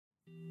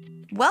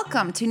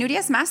Welcome to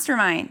Nuria's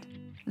Mastermind.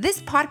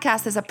 This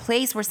podcast is a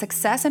place where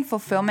success and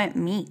fulfillment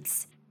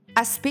meets.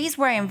 A space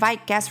where I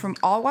invite guests from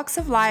all walks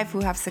of life who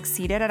have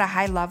succeeded at a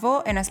high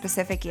level in a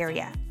specific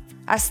area.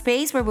 A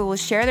space where we will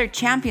share their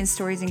champion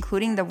stories,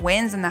 including the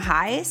wins and the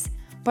highs,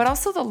 but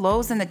also the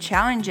lows and the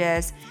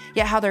challenges,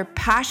 yet how their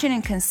passion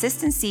and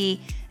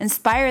consistency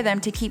inspire them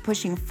to keep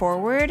pushing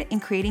forward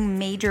and creating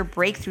major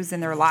breakthroughs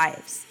in their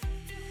lives.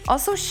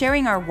 Also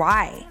sharing our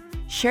why,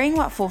 sharing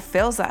what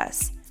fulfills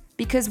us,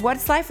 because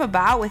what's life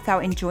about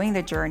without enjoying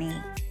the journey?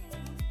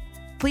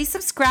 Please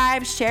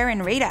subscribe, share,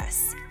 and rate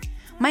us.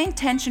 My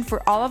intention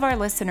for all of our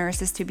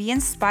listeners is to be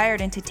inspired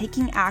into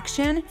taking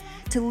action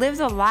to live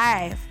the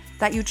life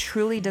that you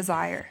truly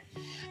desire.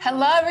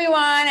 Hello,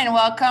 everyone, and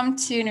welcome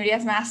to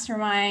Nuria's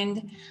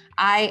Mastermind.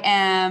 I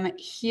am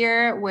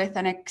here with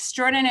an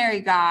extraordinary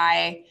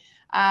guy,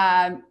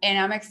 and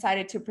I'm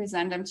excited to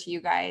present him to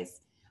you guys.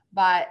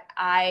 But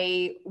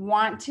I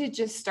want to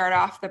just start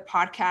off the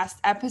podcast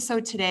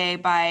episode today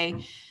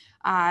by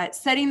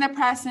setting the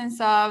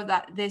presence of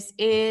that this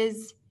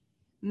is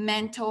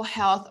Mental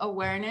Health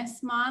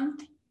Awareness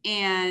Month.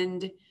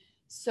 And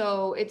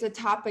so it's a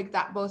topic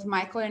that both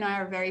Michael and I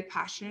are very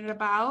passionate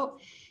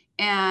about.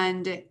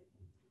 And,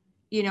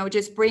 you know,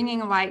 just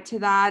bringing light to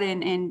that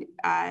and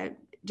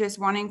just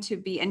wanting to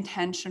be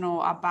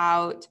intentional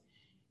about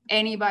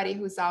anybody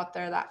who's out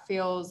there that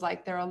feels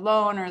like they're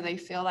alone or they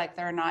feel like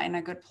they're not in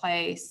a good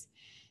place,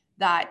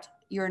 that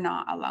you're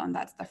not alone.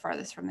 That's the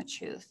furthest from the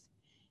truth.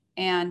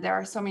 And there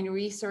are so many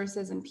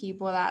resources and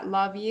people that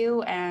love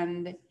you.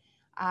 And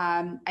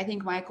I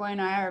think Michael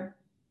and I are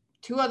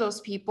two of those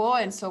people.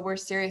 And so we're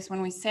serious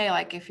when we say,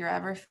 like, if you're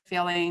ever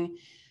feeling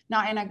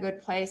not in a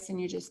good place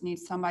and you just need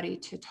somebody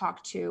to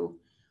talk to,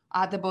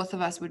 the both of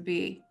us would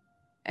be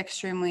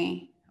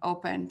extremely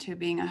open to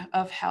being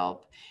of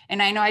help.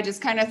 And I know I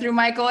just kind of threw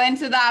Michael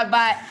into that,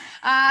 but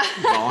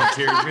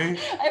volunteered me.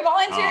 I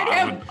volunteered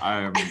him. I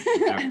am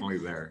definitely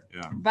there.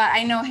 Yeah. But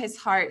I know his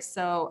heart,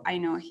 so I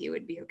know he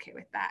would be okay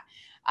with that.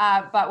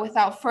 But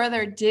without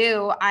further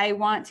ado, I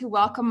want to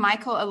welcome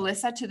Michael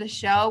Alyssa to the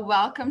show.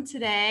 Welcome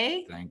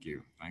today. Thank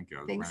you. Thank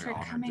you. Thanks for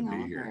coming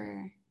over.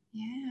 Here.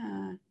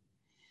 Yeah.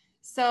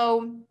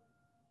 So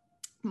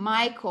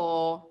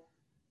Michael,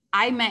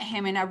 I met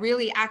him in a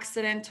really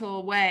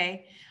accidental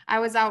way. I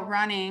was out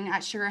running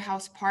at Sugar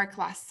House Park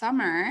last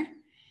summer,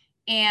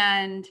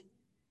 and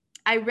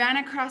I ran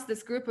across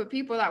this group of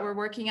people that were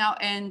working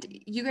out, and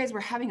you guys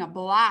were having a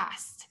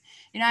blast.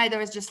 You know, there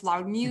was just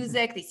loud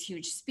music, these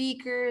huge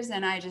speakers,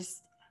 and I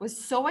just was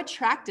so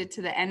attracted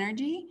to the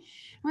energy.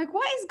 I'm like,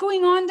 what is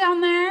going on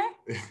down there?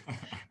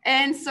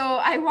 And so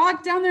I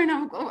walked down there,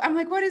 and I'm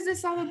like, what is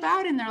this all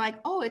about? And they're like,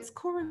 oh, it's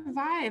Core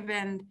Revive.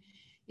 And,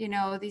 you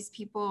know, these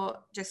people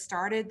just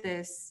started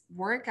this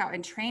workout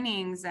and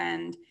trainings.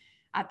 And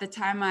at the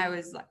time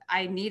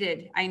I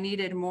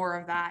needed more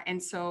of that.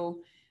 And so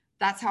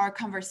that's how our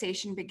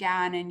conversation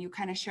began. And you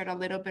kind of shared a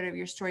little bit of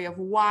your story of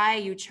why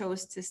you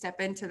chose to step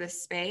into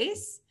this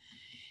space.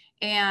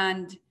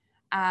 And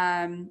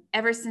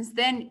ever since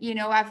then, you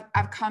know,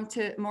 I've come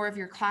to more of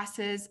your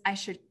classes. I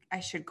should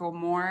go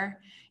more.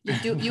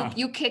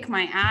 You kick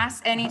my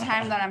ass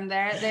anytime that I'm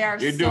there. They are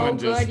You're so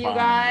good, you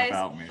guys.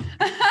 Without me.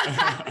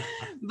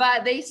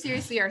 But they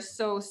seriously are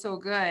so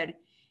good.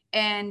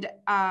 And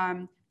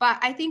but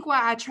I think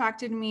what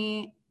attracted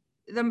me,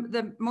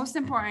 the most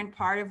important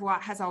part of what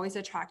has always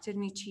attracted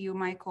me to you,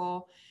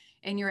 Michael,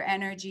 and your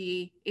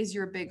energy is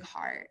your big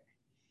heart.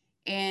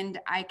 And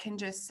I can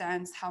just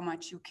sense how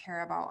much you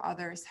care about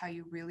others, how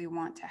you really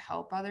want to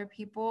help other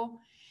people.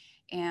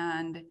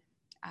 And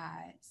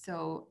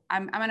so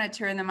I'm going to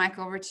turn the mic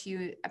over to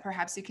you.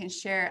 Perhaps you can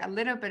share a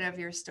little bit of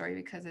your story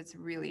because it's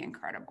really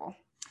incredible.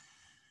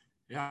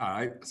 Yeah,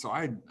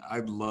 I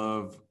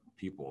love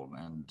people,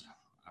 and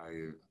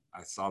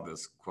I saw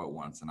this quote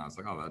once, and I was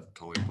like, oh, that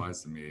totally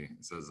applies to me.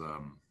 It says,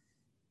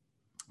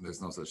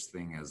 there's no such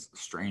thing as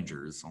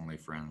strangers, only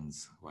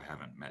friends who I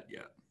haven't met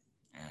yet.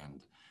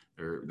 And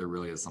there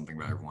really is something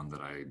about everyone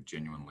that I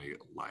genuinely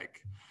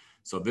like.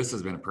 So this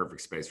has been a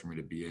perfect space for me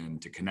to be in,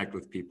 to connect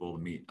with people,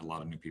 to meet a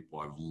lot of new people.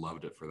 I've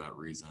loved it for that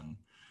reason.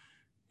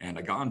 And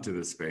I got into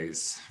this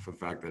space for the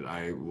fact that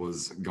I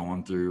was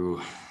going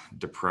through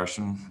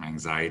depression,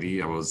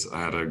 anxiety. I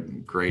had a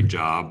great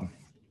job.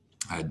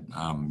 I'd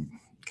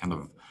kind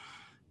of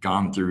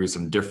gone through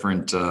some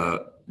different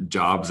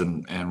jobs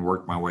and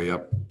worked my way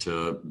up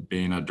to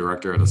being a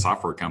director at a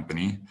software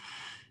company.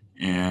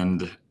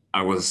 And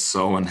I was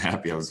so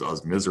unhappy. I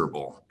was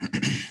miserable.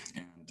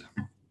 And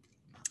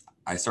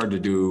I started to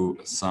do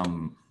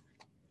some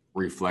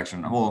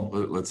reflection. Well,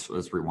 let's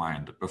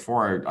rewind.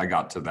 Before I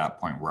got to that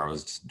point where I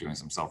was doing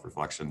some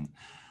self-reflection,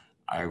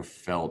 I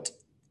felt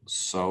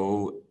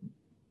so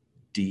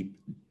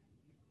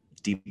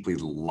deeply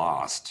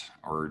lost,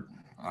 or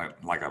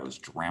like I was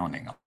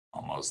drowning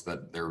almost,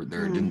 that there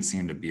didn't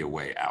seem to be a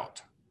way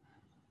out.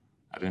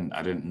 I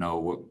didn't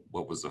know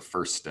what was the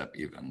first step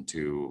even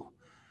to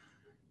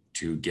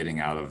getting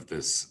out of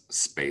this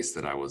space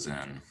that I was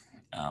in.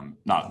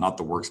 Not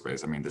the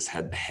workspace. I mean, this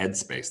head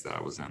space that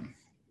I was in.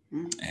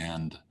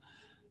 And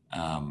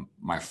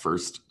My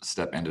first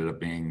step ended up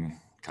being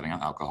cutting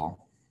out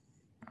alcohol.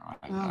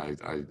 Wow.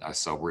 I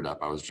sobered up.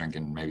 I was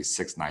drinking maybe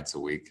 6 nights a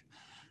week,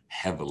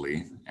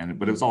 heavily,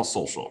 but it was all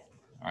social,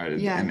 right?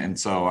 Yeah. And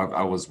so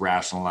I was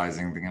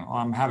rationalizing, thinking, oh,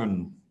 I'm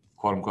having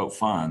quote unquote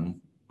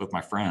fun with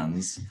my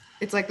friends.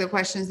 It's like the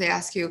questions they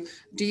ask you,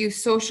 do you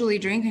socially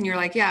drink? And you're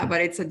like, yeah,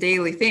 but it's a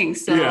daily thing.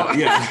 So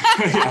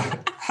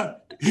Yeah.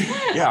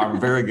 Yeah, I'm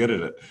very good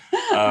at it.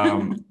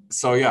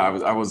 So yeah,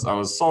 I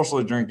was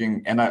socially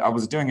drinking, and I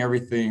was doing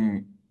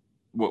everything,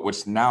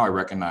 which now I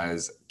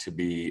recognize to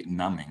be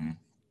numbing,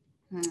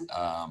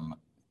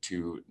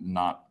 to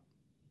not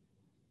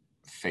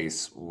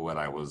face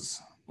what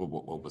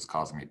was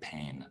causing me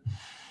pain.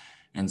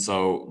 And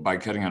so by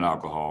cutting out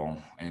alcohol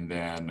and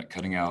then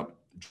cutting out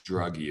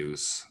drug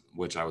use,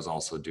 which I was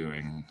also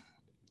doing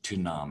to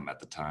numb at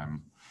the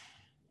time,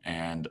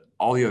 and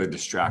all the other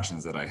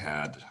distractions that I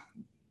had,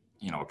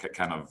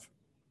 kind of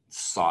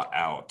sought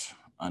out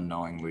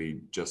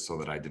unknowingly, just so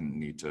that I didn't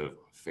need to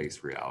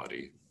face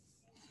reality.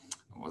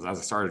 Was as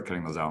I started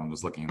cutting those out and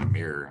was looking in the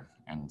mirror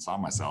and saw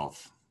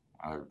myself,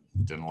 I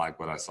didn't like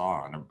what I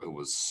saw, and it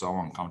was so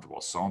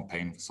uncomfortable, so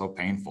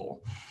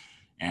painful.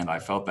 And I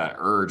felt that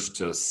urge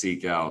to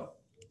seek out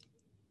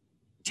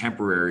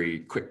temporary,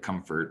 quick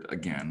comfort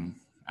again,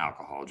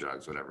 alcohol,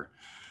 drugs, whatever.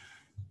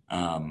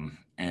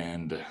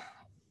 And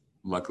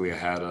luckily, I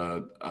had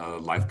a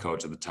life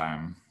coach at the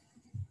time,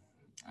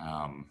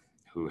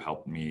 who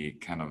helped me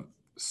kind of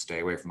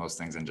stay away from those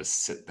things and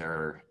just sit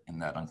there in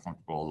that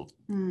uncomfortable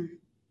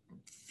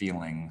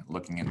feeling,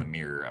 looking in the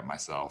mirror at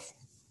myself,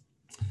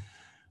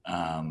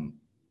 and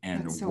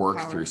so work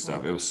powerful. through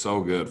stuff. It was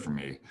so good for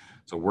me.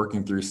 So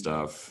working through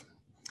stuff.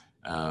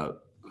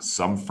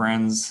 Some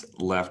friends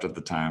left at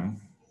the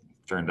time.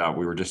 Turned out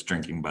we were just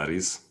drinking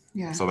buddies.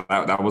 Yeah. So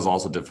that was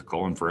also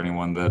difficult. And for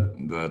anyone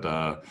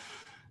that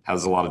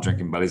has a lot of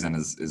drinking buddies and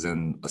is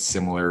in a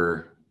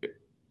similar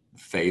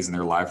phase in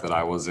their life that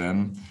I was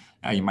in,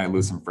 you might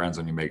lose some friends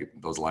when you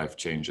make those life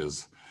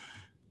changes.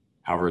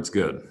 However, it's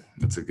good.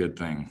 It's a good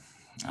thing.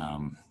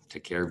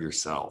 Take care of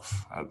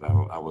yourself.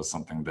 That was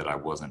something that I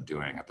wasn't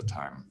doing at the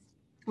time.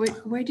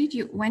 When did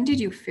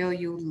you feel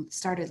you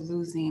started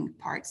losing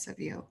parts of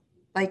you?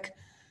 Like,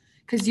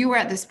 because you were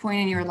at this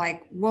point and you're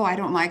like, whoa, I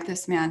don't like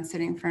this man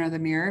sitting in front of the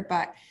mirror.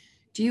 But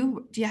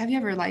have you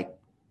ever like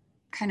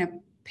kind of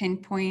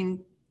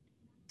pinpointed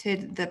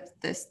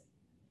this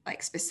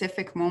like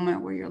specific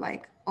moment where you're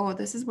like, oh,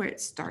 this is where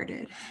it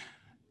started?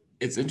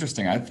 It's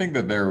interesting. I think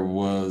that there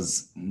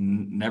was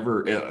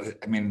never,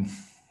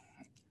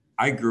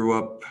 I grew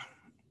up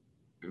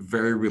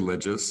very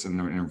religious in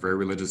a very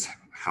religious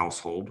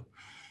household,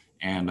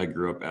 and I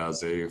grew up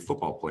as a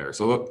football player.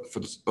 So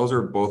those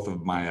are both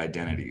of my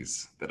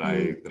identities that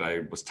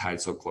I was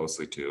tied so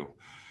closely to.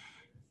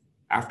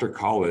 After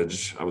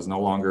college, I was no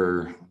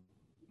longer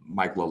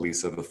Mike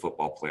Lalisa, the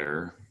football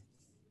player,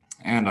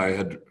 and I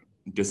had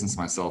distanced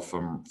myself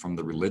from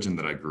the religion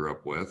that I grew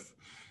up with.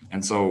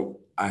 And so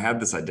I had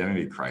this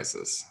identity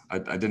crisis. I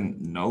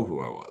didn't know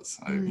who I was,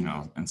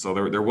 and so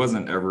there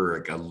wasn't ever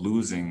like a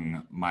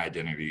losing my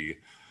identity.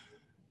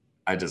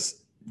 I just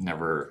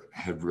never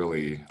had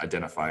really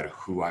identified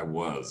who I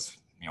was,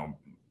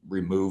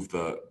 remove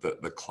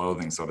the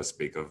clothing, so to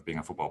speak, of being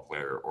a football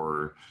player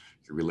or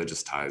your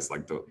religious ties,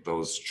 like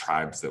those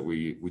tribes that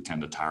we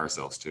tend to tie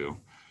ourselves to.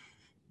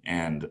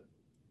 And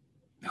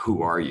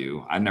who are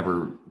you? I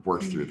never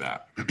worked through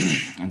that.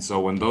 And so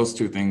when those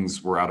two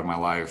things were out of my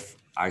life,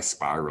 I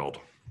spiraled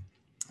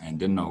and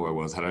didn't know who I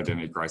was, had an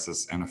identity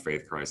crisis and a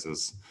faith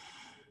crisis.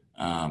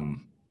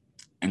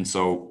 And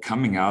so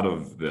coming out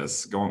of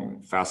this,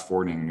 fast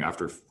forwarding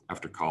after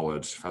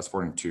college, fast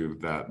forwarding to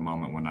that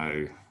moment when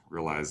I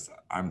realized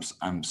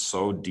I'm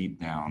so deep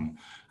down.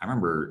 I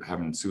remember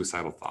having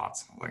suicidal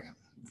thoughts, like,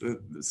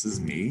 this is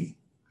me.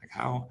 Like,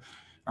 how?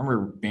 I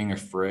remember being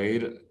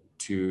afraid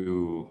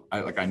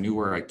I knew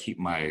where I keep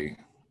my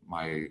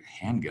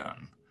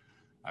handgun.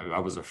 I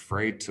was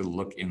afraid to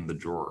look in the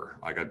drawer.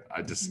 Like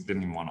I just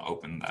didn't even want to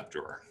open that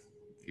drawer,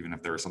 even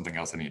if there was something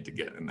else I needed to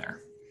get in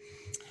there.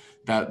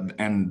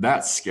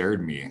 That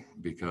scared me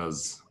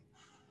because,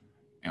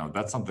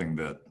 that's something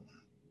that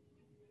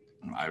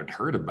I had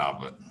heard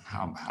about, but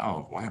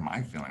why am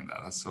I feeling that?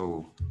 That's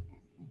so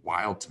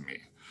wild to me.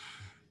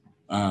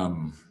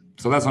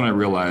 So that's when I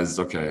realized,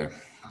 okay,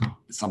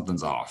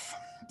 something's off.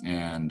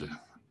 And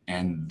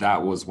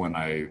that was when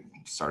I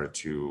started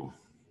to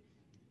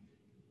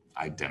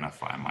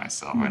identify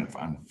myself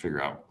and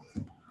figure out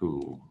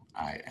who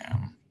I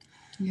am.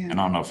 Yeah. And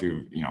I don't know if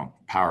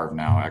Power of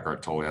Now,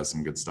 Eckhart Tolle has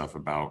some good stuff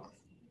about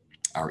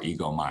our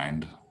ego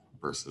mind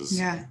versus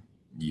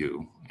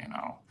you.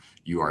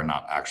 You are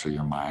not actually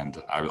your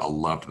mind. I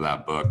loved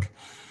that book.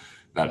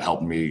 That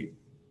helped me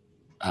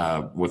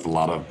with a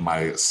lot of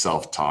my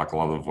self-talk, a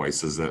lot of the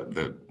voices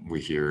that we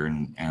hear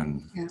and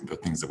the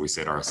things that we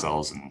say to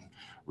ourselves, and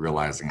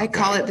realizing. I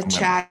call it the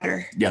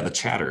chatter. Yeah, the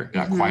chatter.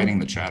 Yeah, quieting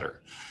the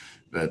chatter.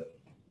 That,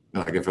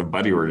 like, if a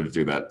buddy were to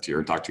do that to you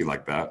or talk to you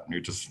like that, you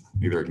just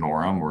either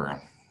ignore them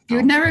or You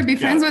would never be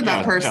friends with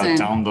that person. Yeah,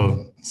 tell them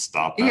to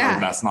stop that. Yeah.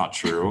 That's not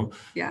true.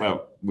 Yeah.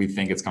 But we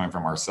think it's coming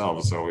from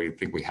ourselves, so we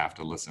think we have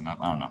to listen up.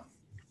 I don't know.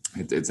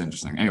 It's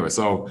interesting. Anyway,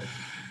 so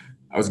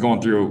I was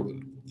going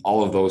through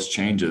all of those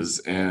changes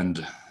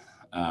and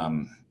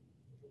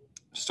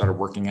started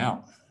working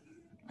out.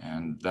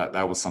 And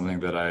that was something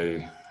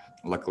that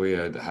luckily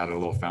I had a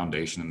little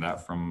foundation in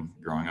that from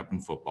growing up in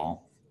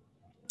football.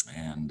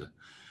 And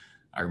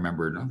I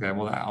remembered, okay,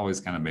 well, that always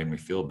kind of made me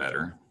feel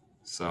better.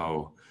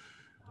 So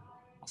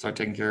I started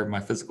taking care of my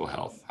physical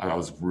health. I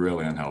was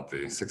really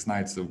unhealthy. 6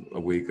 nights a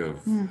week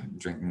of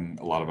drinking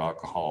a lot of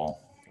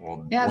alcohol.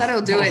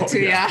 That'll do it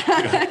too. Yeah.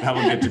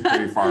 That'll get you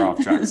pretty far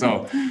off track.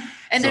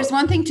 And there's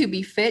one thing to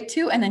be fit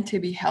too, and then to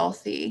be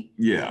healthy.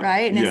 Yeah.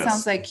 Right. And it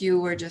sounds like you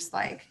were just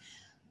like,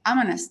 I'm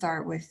going to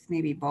start with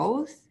maybe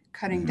both,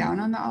 cutting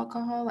down on the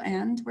alcohol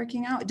and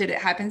working out. Did it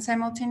happen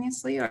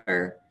simultaneously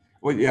or?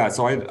 Well, yeah.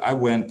 So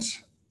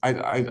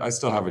I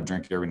still have a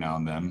drink every now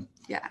and then.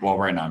 Yeah. Well,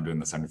 right now I'm doing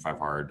the 75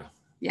 Hard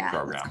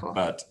program, that's cool.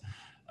 But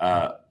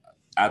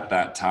at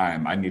that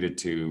time I needed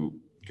to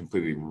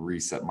completely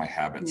reset my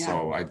habits. Yeah.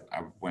 So I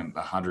went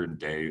 100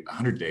 days,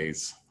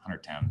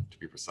 110 to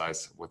be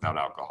precise, without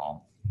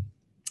alcohol.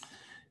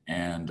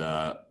 And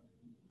I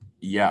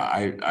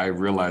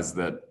realized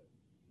that,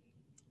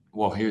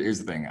 well, here's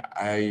the thing.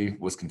 I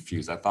was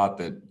confused. I thought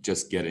that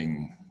just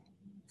getting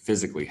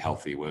physically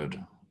healthy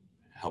would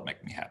help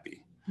make me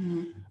happy,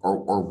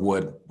 or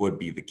would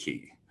be the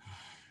key.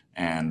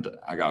 And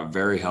I got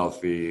very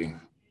healthy.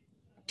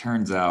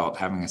 Turns out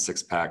having a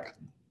 6-pack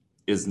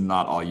is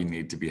not all you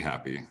need to be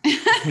happy.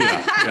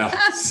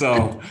 Yeah.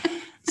 So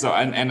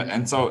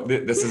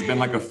this has been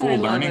like a full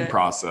learning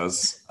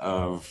process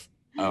of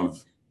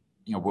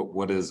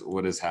what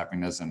is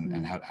happiness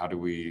and how do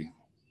we,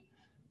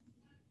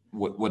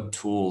 what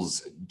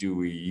tools do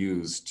we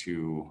use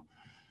to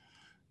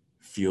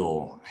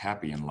feel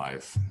happy in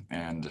life?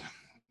 And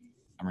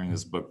I'm reading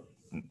this book,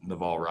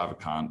 Naval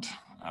Ravikant.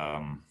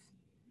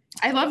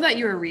 I love that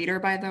you're a reader,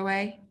 by the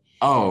way.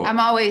 Oh, I'm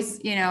always,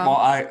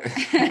 Well,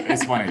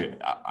 it's funny.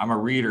 I'm a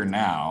reader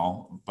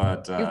now,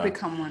 but you've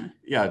become one.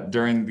 Yeah,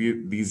 during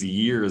these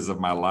years of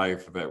my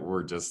life that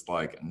were just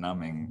like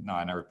numbing. No,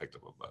 I never picked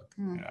up a book,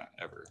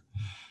 ever.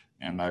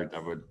 And I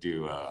would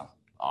do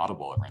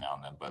Audible every now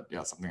and then, but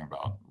yeah, something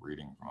about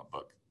reading from a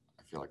book,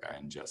 I feel like I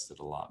ingested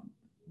a lot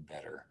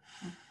better.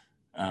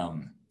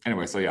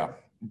 Anyway, so yeah,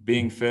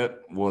 being fit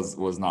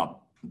was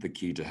not the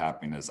key to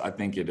happiness. I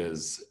think it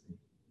is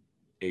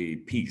a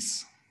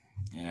piece.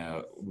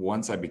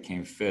 Once I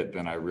became fit,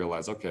 then I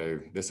realized, okay,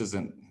 this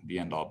isn't the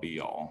end all be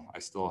all. I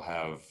still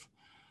have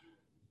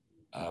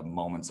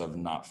moments of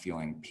not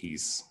feeling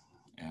peace,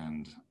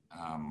 and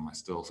I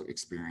still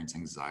experience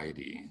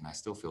anxiety, and I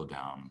still feel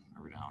down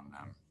every now and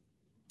then,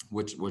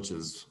 which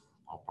is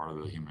all part of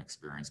the human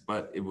experience,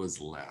 but it was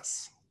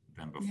less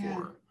than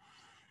before.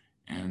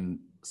 Yeah. And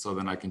so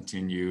then I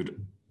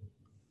continued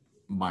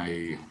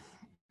my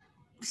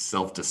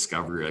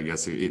self-discovery, I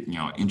guess,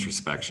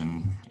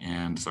 introspection,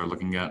 and started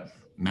looking at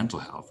mental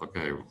health.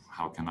 Okay,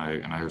 how can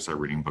and I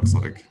started reading books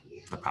like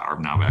The Power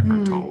of Now by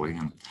Eckhart Tolle.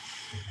 And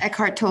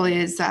Eckhart Tolle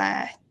is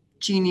a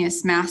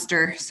genius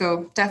master,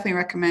 so definitely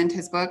recommend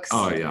his books.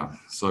 Oh yeah,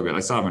 so good. I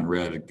still haven't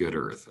read Good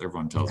Earth.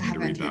 Everyone tells me to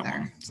read that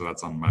one, so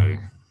that's on my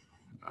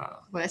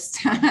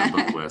list. my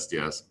book list.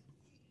 Yes.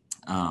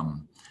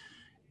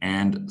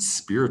 And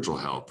spiritual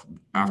health.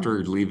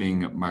 After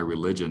leaving my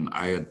religion,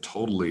 I had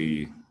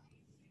totally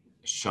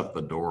shut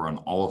the door on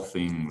all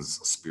things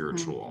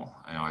spiritual.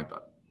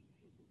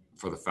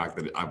 For the fact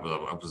that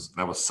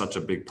that was such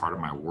a big part of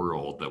my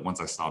world, that once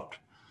I stopped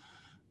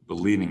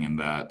believing in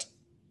that,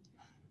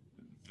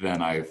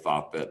 then I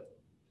thought that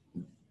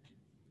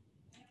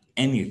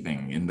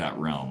anything in that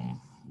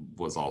realm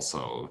was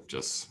also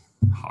just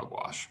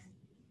hogwash,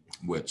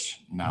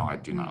 which now I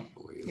do not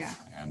believe. Yeah.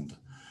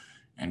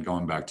 And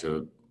going back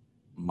to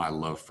my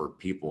love for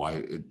people,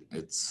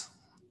 it's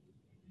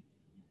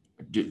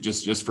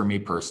just for me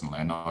personally.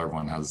 I know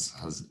everyone has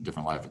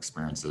different life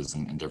experiences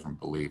and different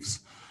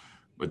beliefs,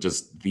 but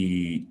just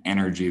the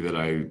energy that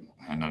I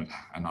know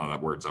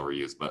that word's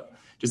overused, but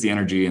just the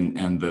energy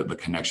and the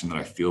connection that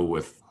I feel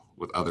with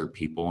other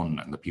people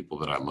and the people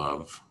that I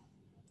love,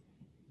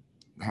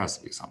 there has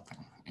to be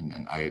something.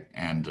 And I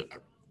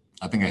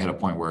think I hit a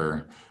point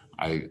where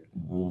I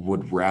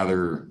would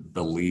rather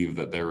believe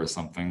that there is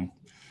something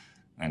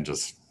than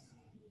just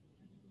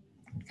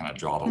kind of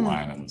draw the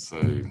line and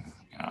say,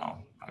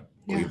 I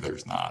believe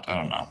there's not. I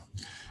don't know.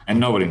 And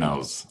nobody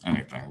knows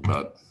anything,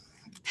 but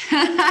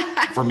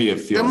for me, it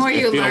feels the more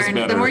you learn,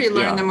 better. The more you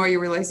learn, the more you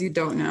realize you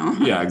don't know.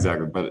 Yeah,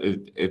 exactly. But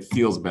it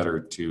feels better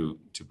to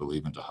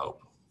believe and to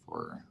hope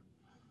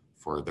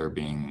for there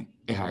being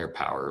a higher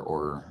power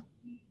or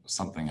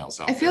something else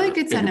out there. I feel like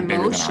it's an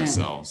emotion.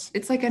 Ourselves.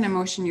 It's like an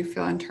emotion you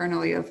feel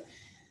internally of,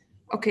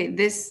 okay,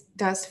 this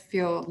does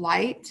feel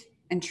light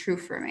and true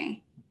for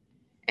me.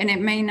 And it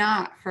may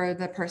not for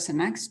the person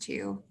next to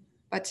you,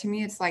 but to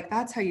me, it's like,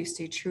 that's how you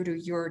stay true to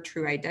your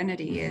true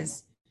identity,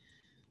 is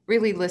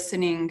really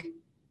listening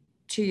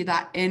to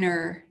that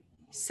inner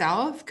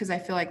self, because I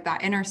feel like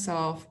that inner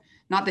self,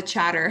 not the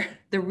chatter,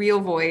 the real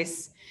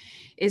voice,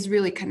 is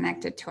really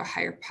connected to a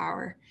higher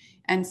power.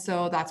 And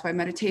so that's why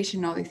meditation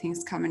and all these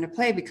things come into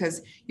play,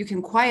 because you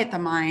can quiet the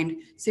mind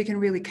so you can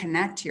really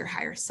connect to your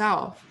higher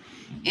self.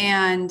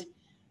 And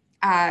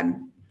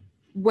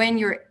when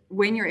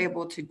you're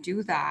able to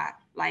do that,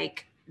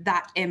 like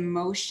that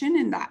emotion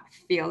and that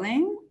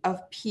feeling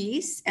of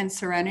peace and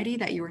serenity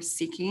that you were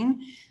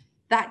seeking,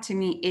 that to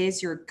me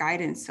is your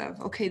guidance of,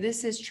 okay,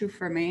 this is true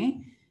for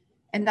me.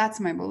 And that's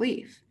my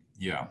belief.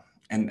 Yeah.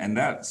 And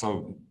that,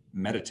 so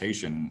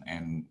meditation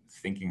and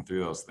thinking through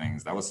those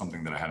things, that was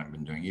something that I hadn't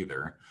been doing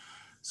either.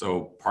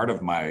 So part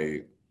of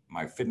my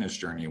fitness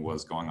journey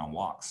was going on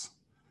walks,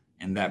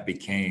 and that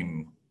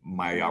became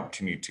my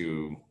opportunity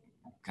to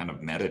kind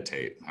of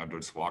meditate. I would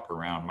just walk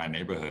around my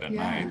neighborhood at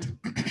night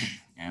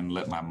and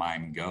let my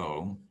mind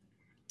go.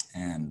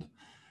 And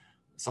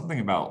something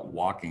about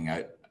walking,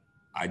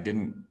 I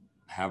didn't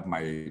have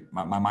my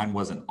mind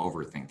wasn't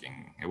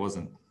overthinking. It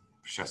wasn't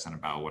stressing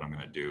about what I'm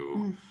going to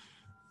do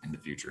in the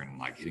future and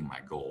like hitting my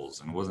goals,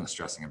 and it wasn't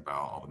stressing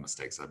about all the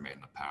mistakes I've made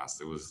in the past.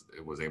 I was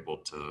able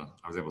to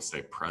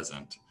stay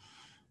present,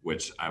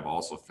 which I've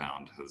also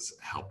found has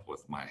helped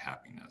with my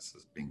happiness,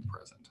 is being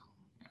present,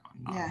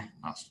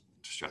 not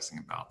stressing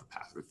about the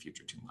past or the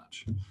future too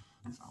much.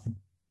 So.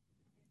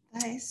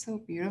 That is so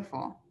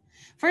beautiful.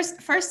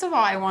 First of all,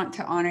 I want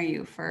to honor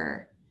you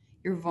for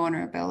your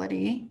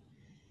vulnerability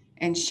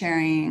and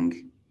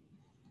sharing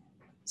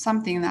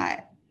something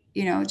that,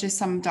 just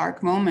some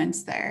dark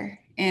moments there.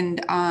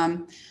 And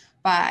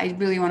but I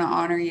really want to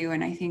honor you,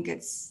 and I think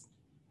it's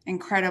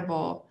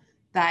incredible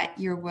that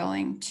you're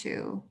willing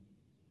to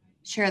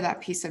share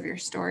that piece of your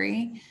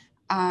story.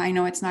 I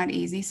know it's not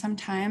easy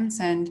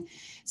sometimes, and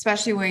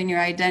especially when your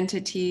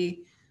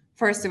identity,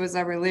 first it was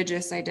a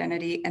religious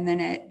identity, and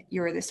then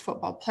you were this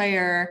football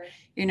player,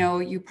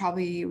 you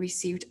probably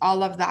received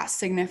all of that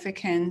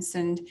significance,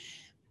 and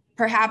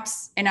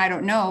perhaps, and I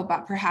don't know,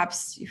 but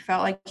perhaps you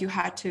felt like you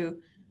had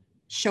to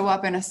show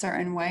up in a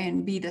certain way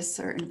and be this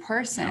certain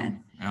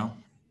person. Yeah.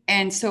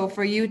 And so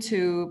for you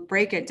to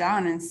break it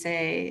down and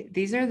say,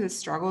 these are the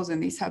struggles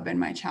and these have been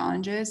my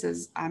challenges,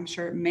 as I'm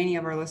sure many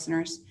of our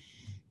listeners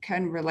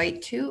can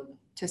relate to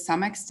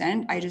some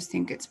extent. I just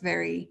think it's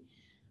very,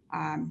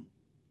 I'm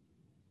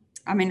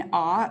in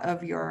awe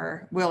of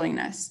your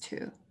willingness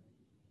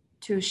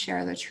to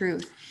share the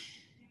truth.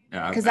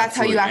 Yeah, because that's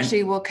absolutely how you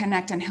actually will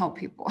connect and help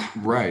people.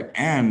 Right.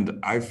 And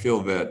I feel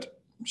that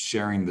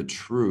sharing the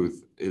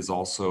truth is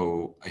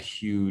also a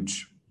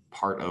huge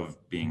part of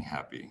being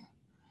happy.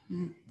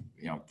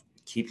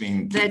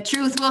 Keeping the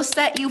truth will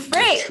set you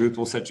free. The truth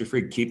will set you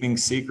free. Keeping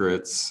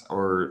secrets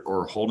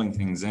or holding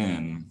things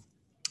in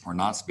or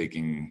not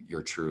speaking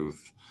your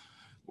truth,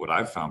 what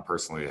I've found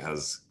personally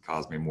has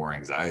caused me more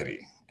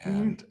anxiety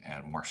and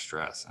more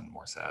stress and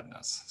more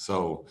sadness.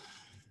 So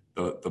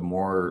the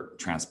more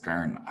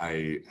transparent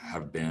I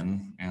have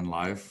been in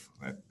life,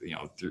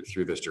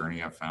 through this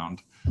journey, I've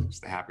found,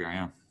 just the happier I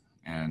am.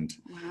 And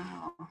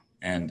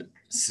and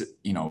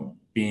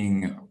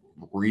being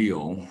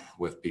real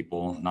with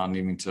people, not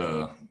needing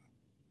to.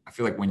 I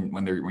feel like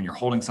when you're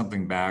holding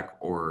something back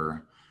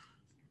or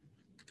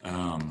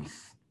aren't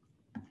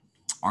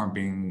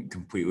being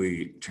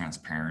completely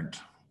transparent,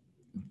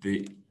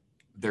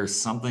 there's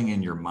something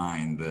in your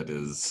mind that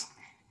is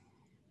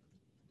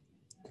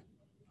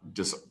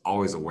just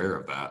always aware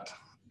of that.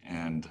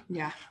 And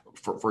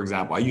for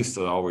example, I used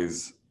to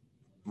always,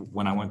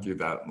 when I went through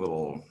that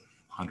little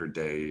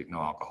 100-day no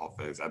alcohol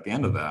phase, at the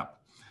end of that,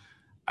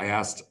 I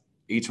asked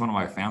each one of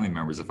my family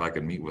members if I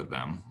could meet with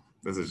them.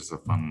 This is just a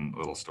fun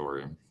little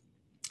story,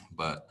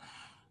 but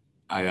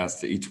I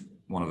asked each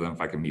one of them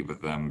if I could meet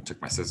with them,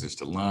 took my sisters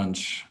to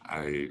lunch.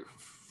 I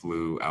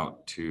flew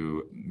out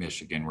to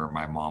Michigan where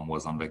my mom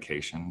was on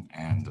vacation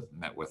and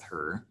met with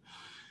her,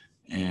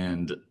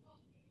 and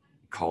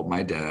called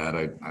my dad.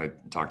 I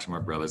talked to my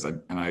brothers,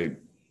 and I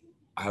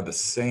had the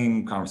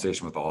same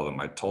conversation with all of them.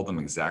 I told them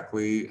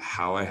exactly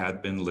how I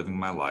had been living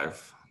my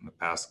life in the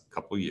past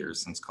couple of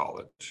years since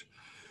college,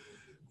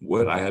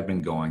 what I had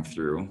been going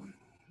through,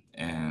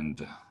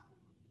 and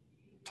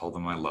told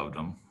them I loved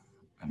them,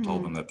 and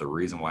told them that the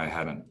reason why I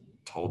hadn't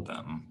told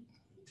them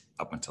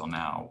up until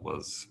now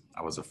was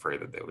I was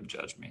afraid that they would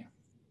judge me,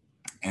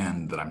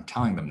 and that I'm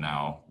telling them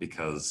now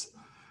because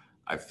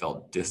I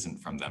felt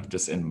distant from them.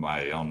 Just in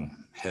my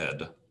own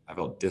head, I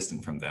felt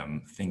distant from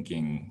them,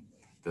 thinking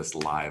this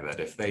lie that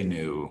if they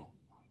knew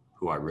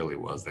who I really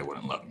was, they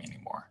wouldn't love me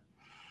anymore.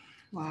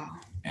 Wow.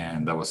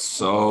 And that was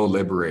so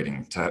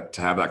liberating to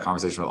have that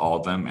conversation with all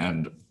of them.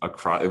 And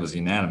it was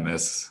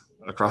unanimous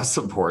across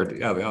the board.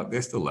 Yeah,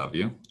 they still love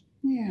you.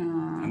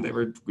 Yeah. And they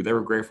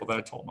were grateful that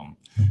I told them.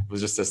 It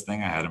was just this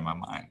thing I had in my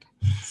mind.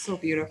 So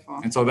beautiful.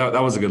 And so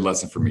that was a good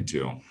lesson for me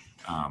too.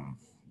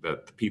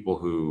 That the people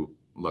who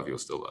love you will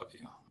still love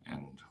you.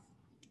 And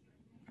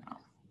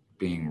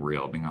being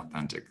real, being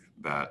authentic,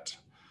 that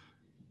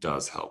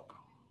does help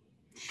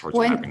towards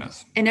your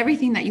happiness. And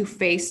everything that you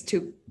face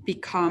to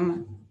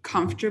become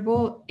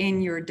comfortable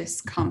in your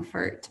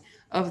discomfort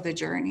of the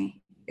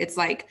journey. It's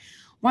like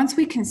once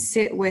we can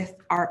sit with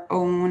our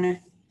own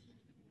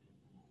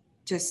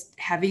just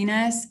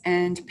heaviness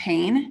and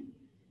pain,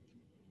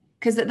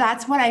 because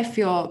that's what I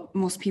feel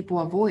most people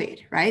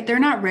avoid, right? They're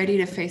not ready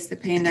to face the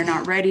pain. They're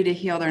not ready to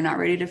heal. They're not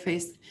ready to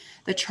face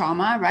the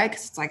trauma, right?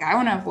 Because it's like, I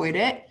want to avoid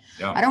it.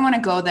 Yeah. I don't want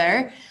to go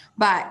there.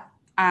 But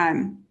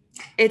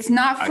it's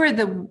not for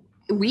the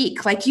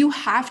weak. Like, you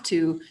have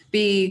to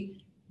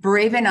be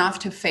brave enough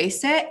to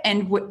face it.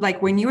 And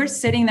like when you are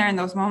sitting there in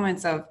those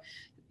moments of,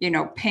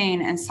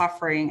 pain and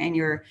suffering, and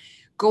you're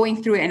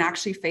going through it and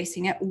actually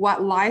facing it,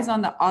 what lies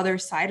on the other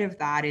side of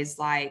that is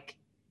like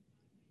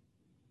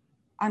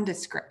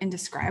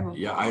indescribable.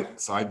 Yeah,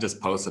 I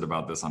just posted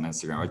about this on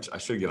Instagram, which I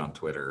should get on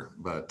Twitter,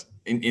 but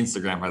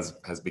Instagram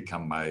has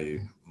become my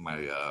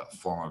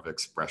form of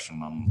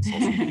expression on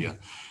social media.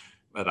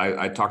 But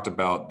I talked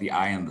about the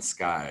eye in the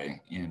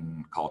sky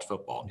in college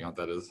football. You know what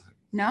that is?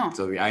 No.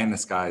 So the eye in the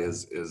sky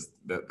is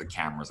the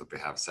cameras that they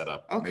have set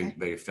up. Okay.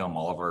 They film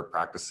all of our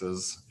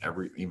practices,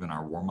 even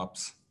our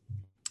warm-ups,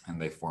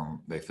 and they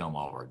film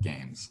all of our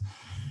games.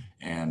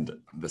 And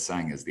the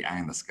saying is, the eye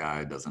in the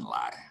sky doesn't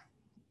lie.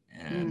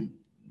 And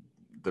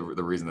the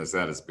reason they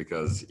said is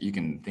because you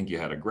can think you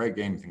had a great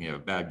game, think you have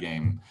a bad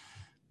game,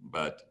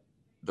 but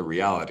the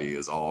reality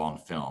is all on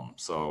film.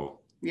 So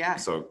yeah.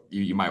 So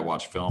you might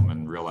watch film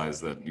and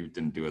realize that you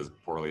didn't do as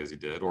poorly as you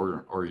did,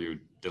 or you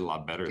did a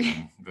lot better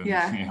than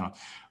yeah.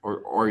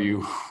 Or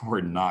you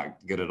were not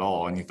good at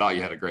all and you thought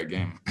you had a great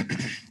game.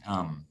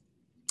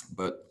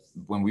 But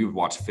when we would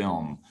watch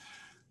film,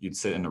 you'd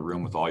sit in a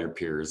room with all your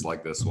peers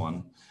like this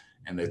one,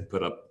 and they'd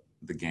put up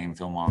the game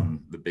film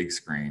on the big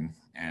screen,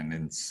 and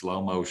in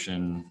slow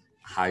motion,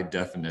 high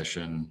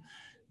definition,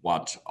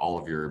 watch all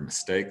of your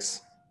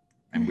mistakes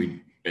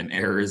and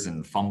errors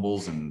and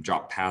fumbles and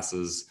drop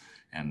passes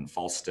and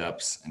false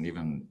steps and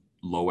even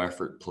low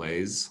effort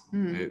plays.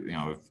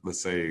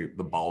 Let's say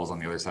the ball is on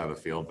the other side of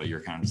the field, but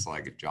you're kind of just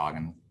like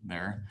jogging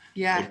there.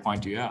 Yeah. They'd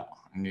point you out,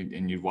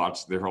 and you'd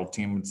watch. Their whole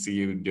team would see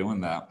you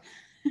doing that.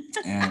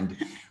 And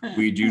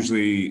we'd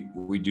usually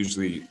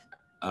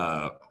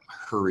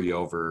hurry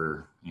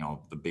over,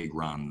 the big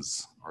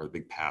runs or the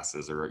big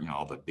passes or,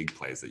 all the big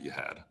plays that you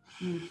had.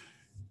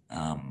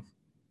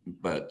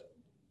 But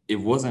it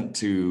wasn't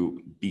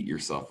to beat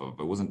yourself up.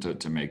 It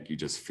wasn't to make you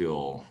just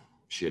feel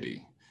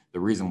shitty. The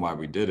reason why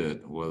we did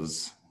it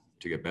was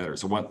to get better.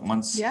 So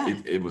once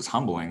it was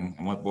humbling,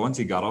 and once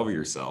you got over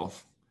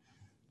yourself,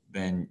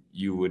 then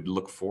you would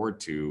look forward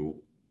to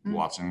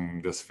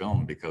watching this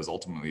film, because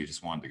ultimately you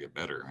just wanted to get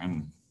better.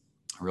 And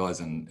I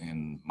realized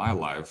in my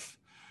life,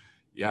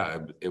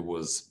 it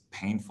was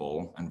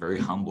painful and very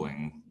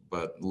humbling,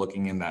 but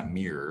looking in that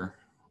mirror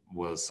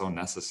was so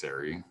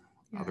necessary.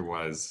 Yeah.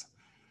 Otherwise,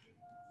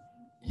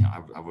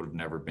 I would have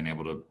never been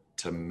able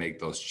to make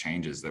those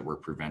changes that were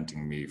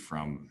preventing me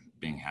from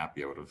being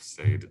happy. I would have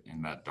stayed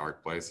in that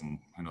dark place, and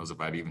who knows if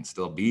I'd even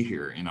still be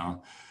here,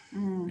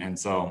 And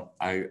so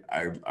I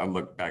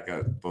look back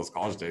at those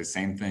college days,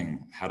 same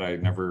thing. Had I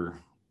never,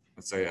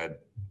 let's say I'd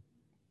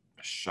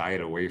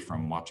shied away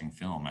from watching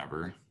film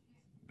ever,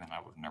 then I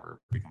would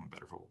never become a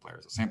better football player.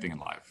 So same thing in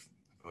life.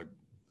 Like,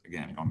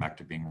 again, going back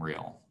to being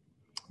real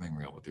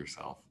with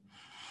yourself,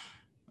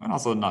 and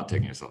also not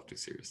taking yourself too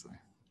seriously.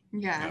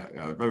 Yeah.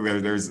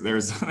 There's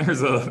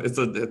it's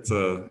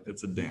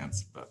a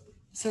dance. But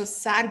so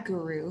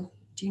Sadhguru,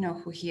 do you know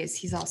who he is?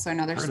 He's also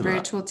another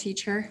spiritual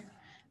teacher,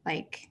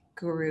 like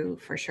guru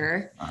for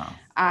sure.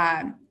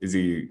 Uh-huh. Is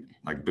he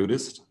like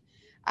Buddhist?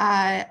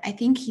 I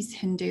think he's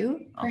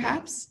Hindu,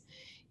 perhaps.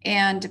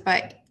 Okay.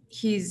 But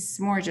he's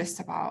more just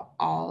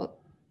about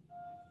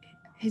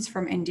he's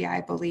from India,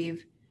 I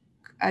believe,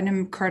 an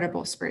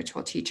incredible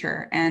spiritual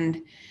teacher.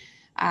 And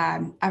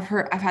I've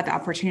had the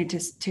opportunity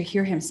to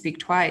hear him speak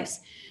twice,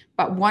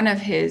 but one of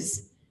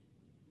his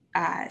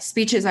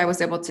speeches I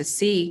was able to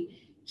see,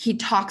 he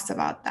talks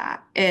about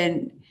that.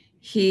 And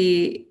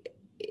he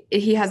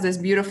has this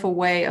beautiful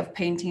way of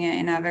painting it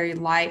in a very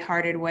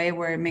lighthearted way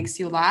where it makes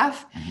you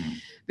laugh,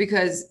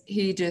 because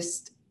he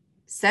just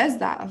says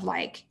that of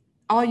like,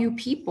 all you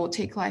people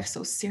take life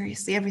so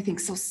seriously,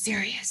 everything's so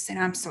serious, and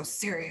I'm so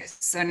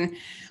serious.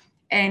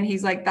 And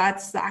he's like,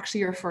 that's actually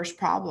your first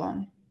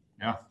problem.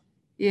 Yeah.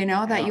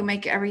 That you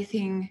make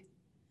everything,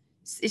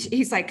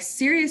 he's like,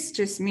 serious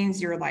just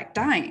means you're like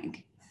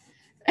dying.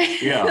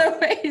 Yeah. The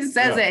way he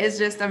says it is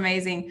just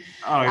amazing.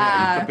 Oh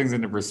yeah, you put things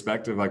into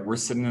perspective. Like, we're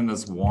sitting in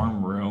this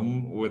warm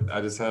room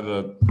I just had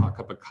a hot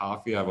cup of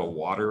coffee. I have a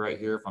water right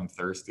here if I'm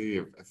thirsty.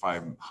 If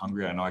I'm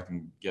hungry, I know I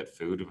can get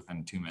food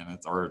within 2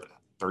 minutes or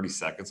 30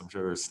 seconds. I'm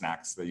sure there's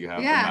snacks that you have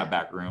in that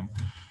back room.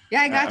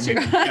 Yeah, I got you.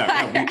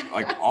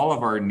 Like, all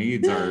of our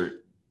needs are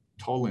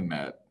totally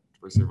met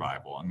for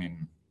survival. I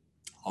mean,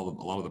 a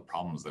lot of the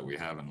problems that we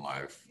have in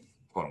life,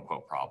 quote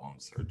unquote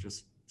problems, are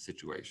just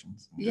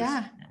situations.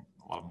 Yeah.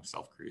 A lot of them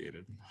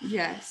self-created.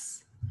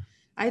 Yes.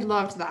 I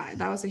loved that.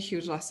 That was a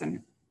huge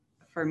lesson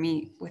for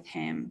me with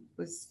him,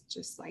 was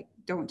just like,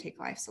 don't take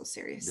life so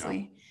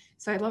seriously. Yeah.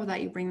 So I love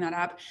that you bring that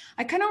up.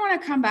 I kind of want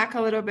to come back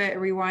a little bit,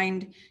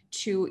 rewind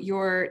to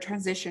your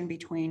transition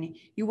between,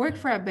 you work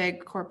for a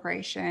big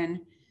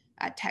corporation,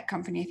 a tech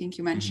company, I think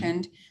you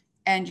mentioned,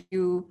 and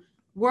you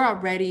were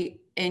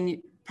already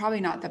in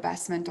probably not the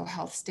best mental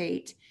health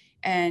state,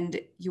 and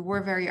you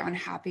were very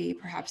unhappy,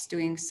 perhaps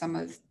doing some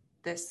of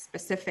this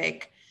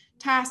specific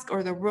task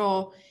or the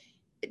role.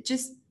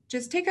 Just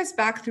take us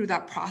back through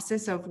that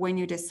process of when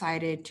you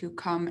decided to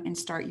come and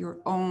start your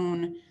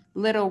own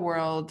little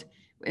world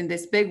in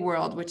this big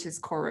world, which is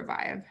Core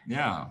Revive.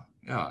 Yeah.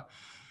 Do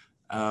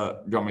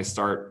you want me to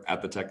start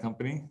at the tech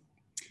company?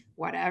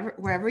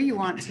 Wherever you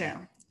want to.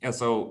 Yeah.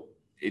 So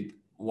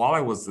while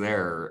I was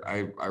there,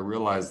 I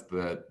realized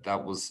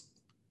that was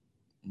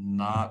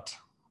not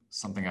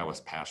something I was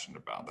passionate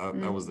about.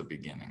 That was the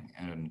beginning.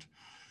 And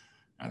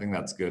I think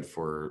that's good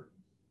for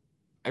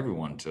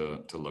everyone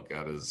to look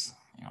at is,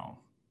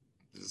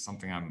 this is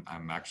something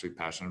I'm actually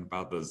passionate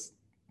about. Does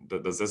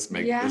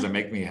it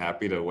make me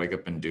happy to wake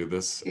up and do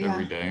this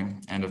every day?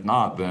 And if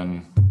not,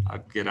 then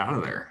I'd get out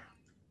of there.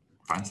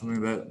 Find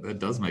something that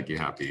does make you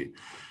happy.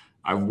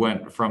 I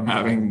went from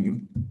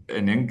having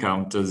an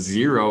income to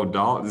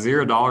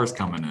 $0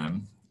 coming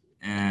in.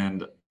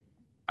 And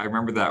I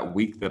remember that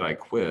week that I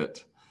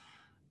quit,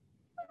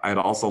 I had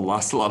also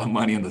lost a lot of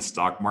money in the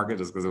stock market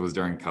just because it was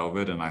during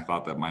COVID. And I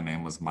thought that my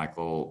name was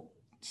Michael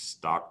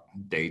Stock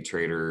Day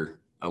Trader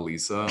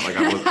Elisa. Like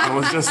I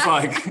was just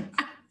like,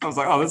 I was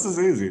like, oh, this is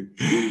easy.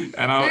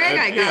 And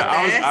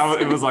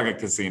it was like a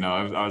casino.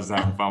 I was just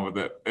having fun with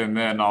it. And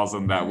then all of a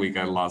sudden that week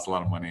I lost a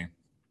lot of money.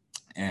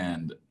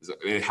 And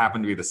it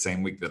happened to be the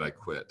same week that I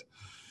quit.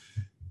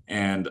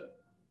 And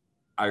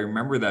I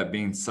remember that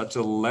being such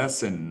a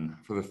lesson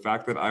for the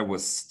fact that I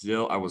was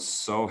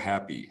so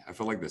happy. I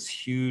felt like this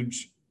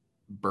huge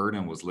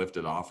burden was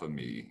lifted off of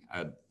me. I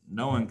had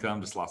no income,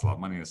 just lost a lot of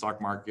money in the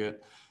stock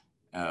market.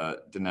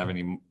 Didn't have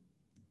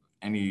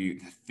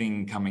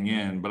anything coming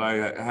in, but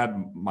I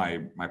had my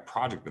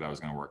project that I was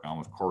going to work on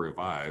with Core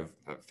Revive,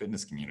 a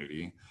fitness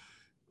community.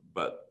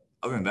 But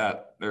other than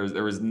that,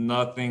 there was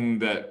nothing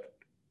that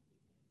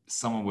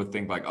someone would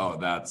think like, oh,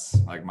 that's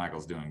like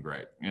Michael's doing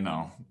great,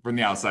 from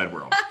the outside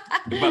world.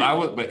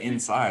 but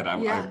inside,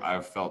 I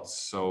felt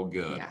so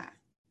good. Yeah.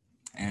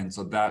 And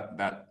so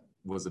that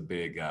was a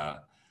big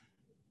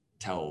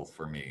tell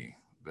for me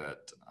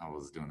that I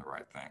was doing the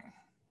right thing.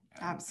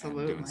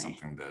 Absolutely. And doing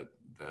something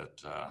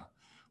that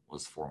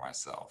was for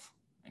myself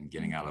and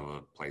getting out of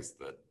a place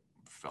that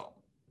felt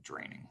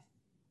draining.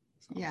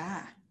 So.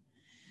 Yeah.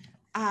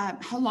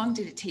 How long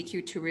did it take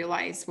you to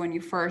realize when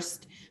you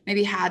first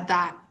maybe had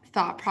that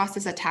thought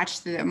process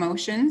attached to the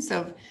emotions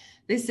of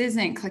this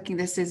isn't clicking,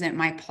 this isn't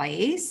my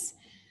place,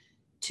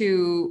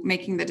 to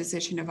making the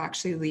decision of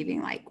actually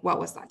leaving? Like, what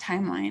was that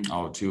timeline?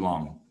 Oh, too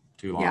long.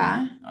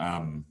 Yeah.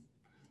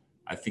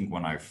 I think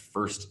when I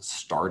first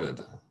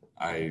started,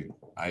 I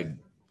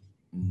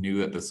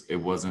knew that it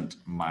wasn't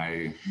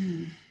my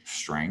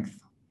strength.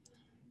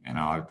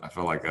 I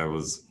felt like I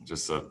was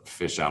just a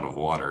fish out of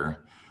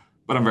water,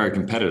 but I'm very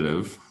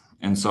competitive.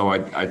 And so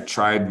I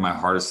tried my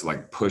hardest to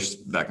like push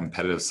that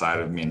competitive side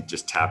of me and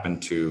just tap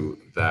into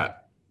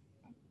that,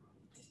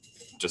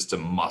 just to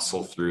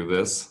muscle through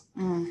this.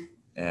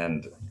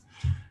 And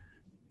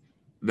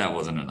that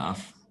wasn't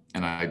enough.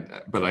 And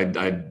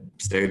I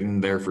stayed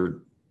in there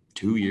for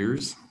 2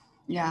 years.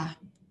 Yeah.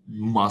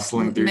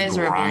 Muscling through,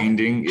 miserable.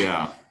 Grinding.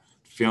 Yeah.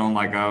 Feeling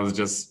like I was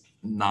just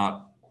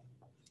not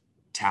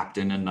tapped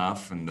in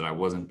enough, and that I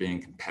wasn't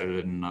being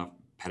competitive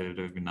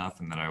enough,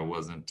 and that I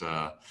wasn't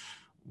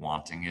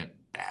wanting it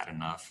bad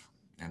enough.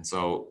 And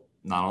so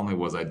not only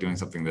was I doing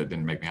something that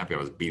didn't make me happy, I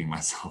was beating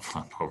myself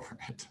up over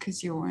it.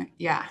 Because you weren't,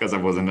 yeah. Because I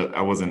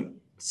wasn't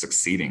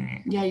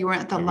succeeding. Yeah, you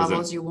weren't at the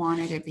levels you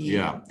wanted to be.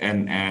 Yeah.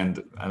 And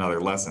another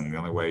lesson, the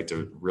only way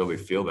to really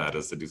feel that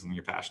is to do something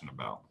you're passionate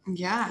about.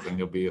 Yeah. Then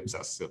you'll be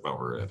obsessive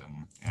over it,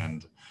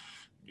 and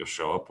you'll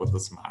show up with a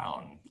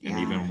smile. And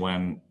even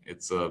when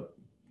it's a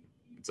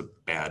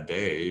bad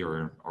day,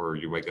 or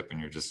you wake up and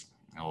you're just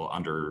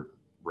under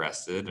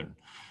rested, and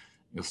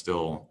you'll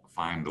still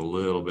find a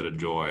little bit of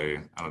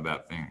joy out of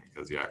that thing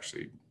because you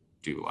actually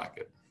do like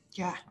it.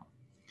 Yeah.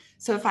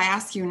 So if I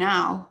ask you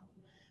now,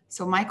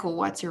 so Michael,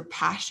 what's your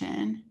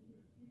passion?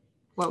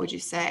 What would you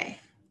say?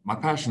 My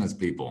passion is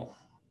people.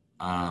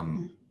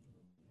 And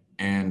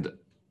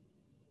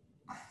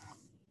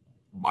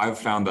I've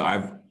found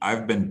that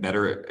I've been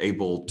better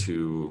able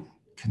to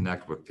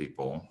connect with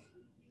people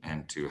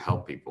and to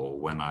help people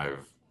when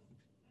I've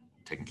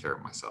taken care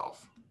of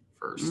myself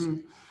first.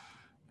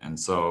 And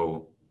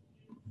so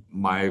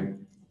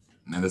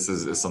and this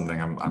is something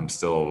I'm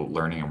still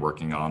learning and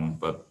working on,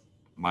 but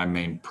my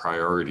main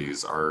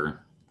priorities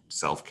are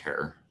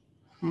self-care,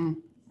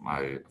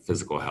 my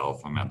physical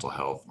health, my mental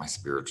health, my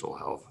spiritual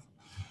health.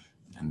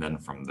 And then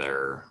from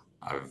there,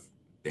 I've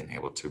been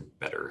able to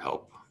better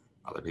help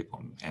other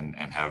people and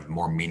have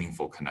more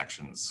meaningful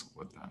connections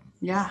with them.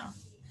 Yeah.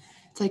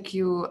 It's like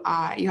you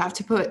have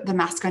to put the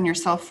mask on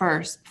yourself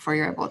first before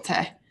you're able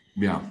to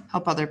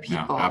help other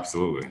people. Yeah,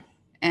 absolutely.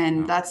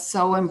 And that's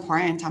so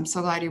important. I'm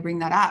so glad you bring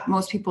that up.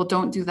 Most people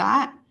don't do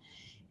that.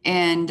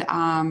 And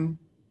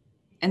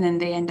then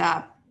they end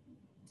up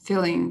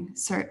feeling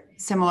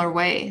similar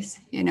ways,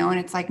 you know, and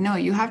it's like, no,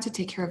 you have to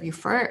take care of you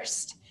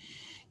first.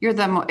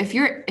 If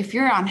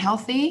you're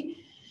unhealthy,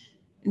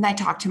 and I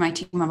talk to my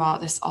team about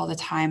this all the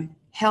time,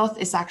 health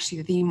is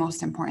actually the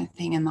most important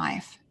thing in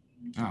life.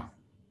 Yeah.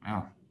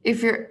 Yeah.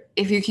 If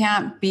you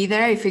can't be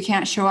there, if you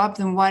can't show up,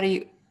 then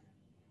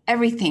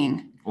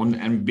everything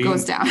and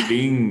goes down.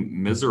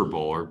 Being miserable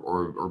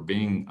or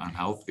being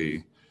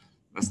unhealthy,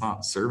 that's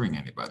not serving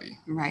anybody.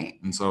 Right.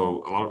 And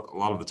so a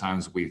lot of the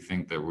times we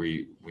think that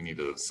we need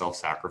to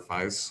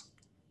self-sacrifice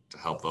to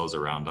help those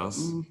around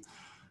us,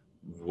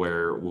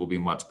 where we'll be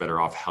much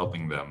better off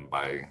helping them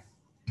by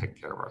taking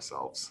care of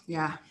ourselves.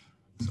 Yeah.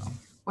 So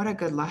what a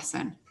good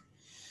lesson.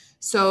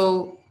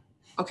 So,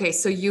 okay,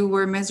 so you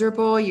were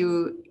miserable,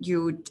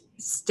 you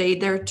stayed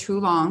there too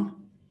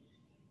long.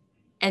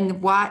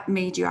 And what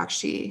made you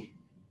actually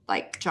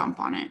like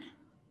jump on it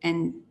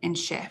and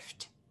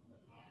shift?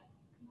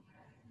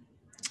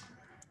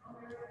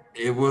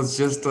 It was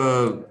just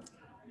a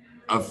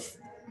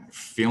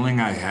feeling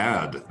I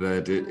had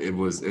that it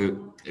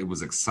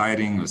was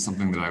exciting. It was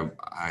something that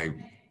I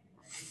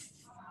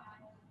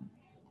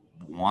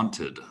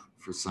wanted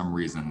for some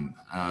reason.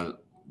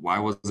 Why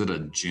was it a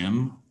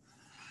gym?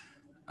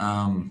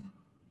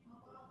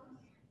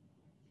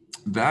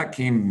 That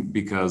came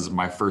because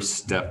my first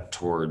step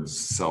towards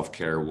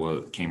self-care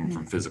came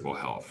from physical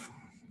health.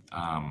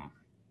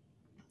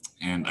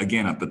 And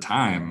again, at the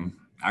time,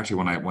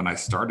 actually, when I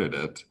started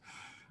it,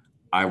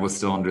 I was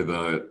still under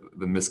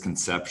the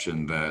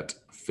misconception that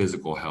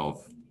physical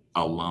health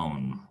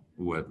alone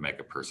would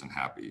make a person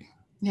happy.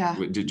 Yeah.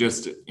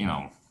 Just, you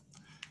know,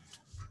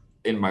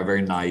 in my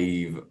very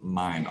naive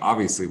mind,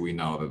 obviously we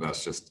know that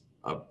that's just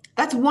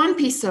that's one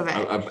piece of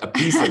it. A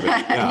piece of it.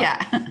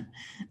 Yeah.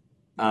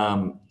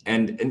 Yeah.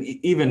 And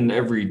even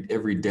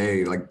every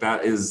day, like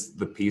that is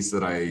the piece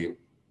that I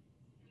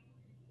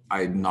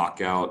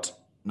knock out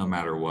no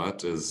matter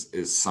what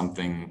is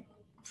something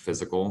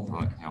physical,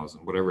 you know,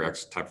 whatever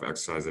type of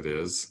exercise it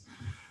is.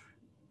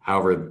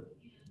 However,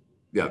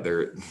 yeah,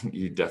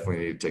 you definitely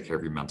need to take care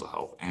of your mental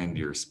health and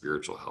your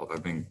spiritual health. I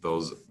think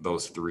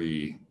those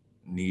three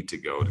need to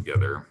go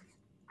together.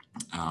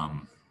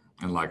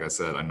 And like I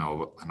said, I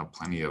know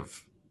plenty of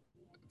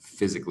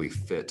physically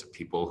fit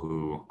people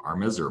who are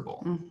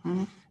miserable.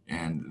 Mm-hmm.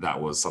 And that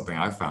was something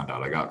I found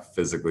out. I got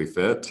physically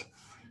fit,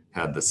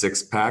 had the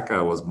six pack.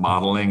 I was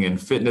modeling in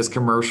fitness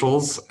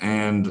commercials,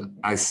 and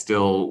I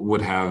still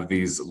would have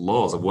these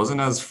lulls. It wasn't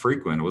as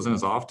frequent. It wasn't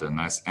as often.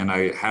 And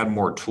I had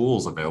more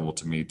tools available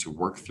to me to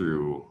work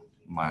through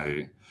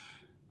my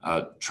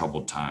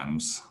troubled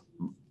times.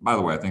 By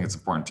the way, I think it's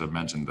important to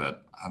mention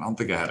that I don't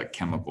think I had a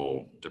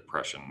chemical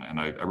depression. And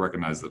I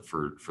recognize that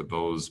for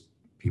those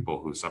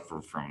people who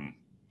suffer from,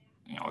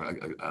 you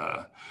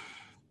know,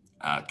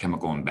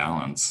 chemical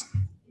imbalance,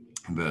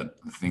 that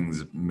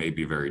things may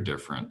be very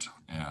different,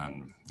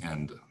 and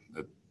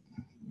that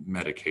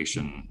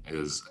medication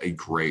is a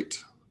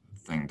great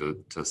thing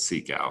to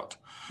seek out.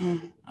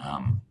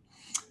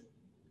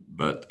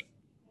 But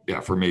yeah,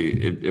 for me,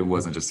 it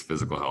wasn't just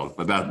physical health,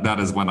 but that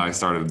is when I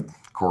started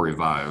Core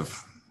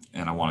Revive,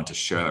 and I wanted to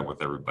share that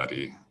with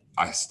everybody.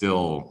 I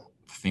still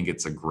think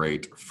it's a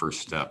great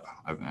first step,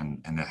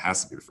 and it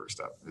has to be the first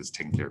step, is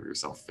taking care of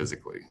yourself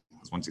physically.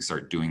 Because once you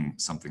start doing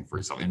something for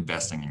yourself,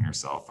 investing in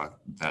yourself,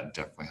 that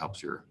definitely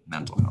helps your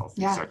mental health.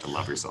 Yeah. You start to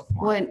love yourself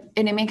more. Well,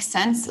 and it makes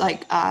sense.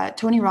 Like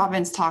Tony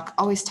Robbins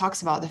always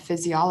talks about the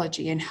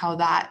physiology and how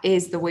that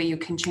is the way you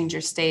can change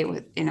your state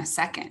in a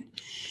second.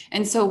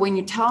 And so when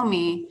you tell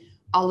me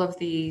all of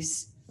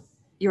these,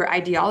 your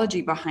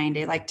ideology behind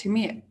it, like to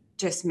me, it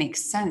just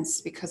makes sense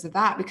because of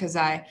that. Because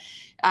I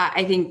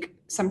think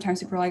sometimes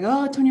people are like,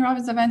 oh, Tony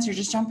Robbins events, you're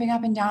just jumping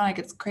up and down, like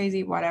it's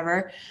crazy,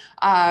 whatever.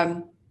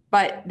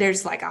 But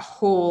there's like a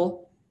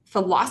whole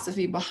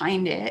philosophy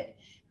behind it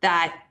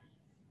that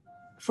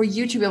for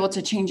you to be able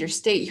to change your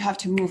state, you have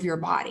to move your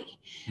body.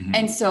 Mm-hmm.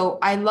 And so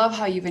I love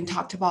how you even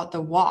talked about the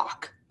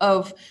walk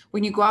of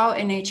when you go out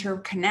in nature,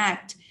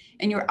 connect,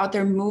 and you're out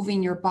there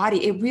moving your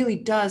body, it really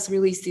does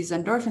release these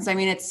endorphins. I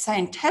mean, it's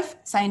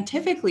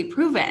scientifically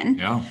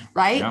proven,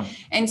 right? Yeah.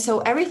 And so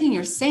everything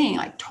you're saying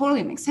like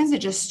totally makes sense. It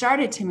just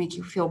started to make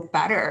you feel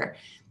better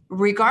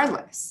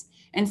regardless.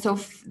 And so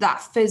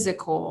that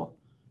physical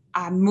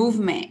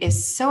movement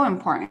is so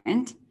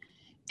important.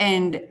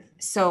 And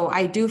so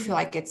I do feel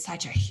like it's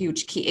such a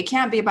huge key. It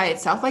can't be by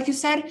itself, like you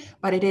said,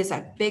 but it is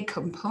a big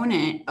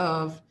component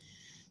of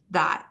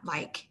that,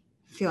 like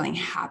feeling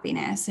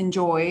happiness and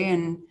joy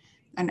and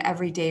an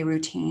everyday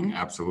routine.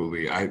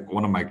 Absolutely.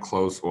 One of my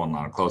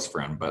not a close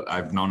friend, but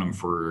I've known him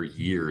for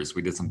years.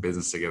 We did some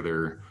business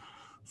together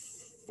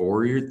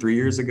 4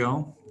 years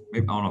ago,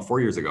 maybe, I don't know,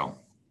 4 years ago.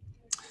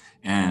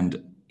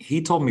 And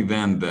he told me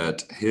then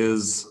that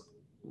his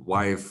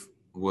wife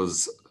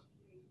was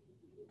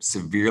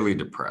severely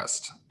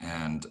depressed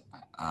and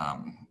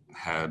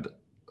had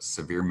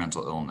severe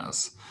mental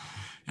illness.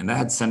 And that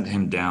had sent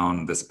him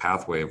down this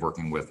pathway of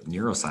working with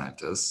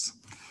neuroscientists.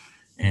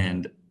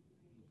 And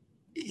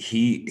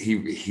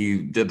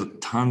he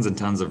did tons and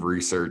tons of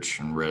research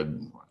and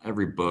read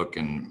every book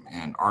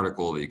and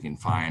article that you can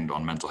find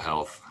on mental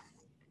health.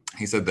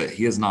 He said that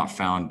he has not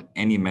found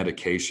any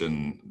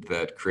medication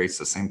that creates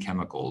the same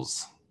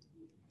chemicals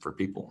for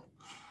people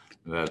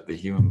that the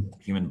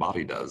human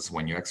body does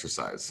when you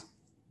exercise,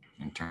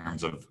 in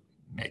terms of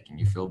making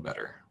you feel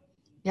better.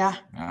 Yeah.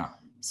 Yeah.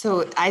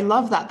 So I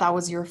love that that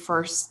was your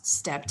first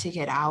step to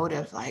get out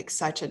of like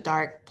such a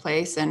dark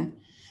place. And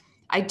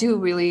I do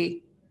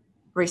really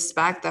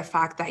respect the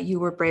fact that you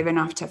were brave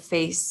enough to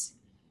face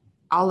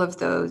all of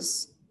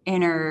those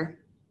inner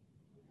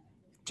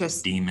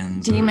just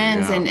demons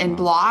and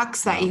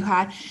blocks that you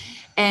had,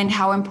 and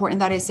how important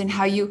that is, and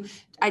how you,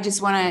 I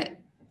just want to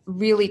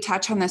really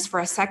touch on this for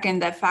a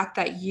second, the fact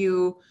that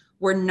you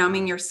were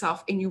numbing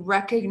yourself and you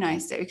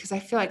recognized it, because I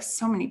feel like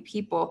so many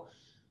people,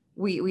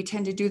 we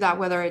tend to do that,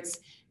 whether it's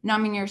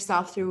numbing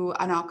yourself through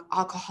an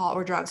alcohol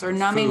or drugs, or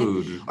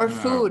numbing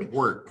food,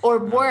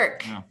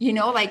 work. Yeah. You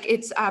know, like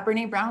it's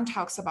Brene Brown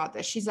talks about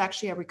this. She's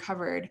actually a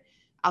recovered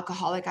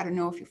alcoholic. I don't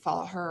know if you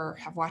follow her or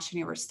have watched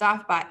any of her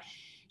stuff, but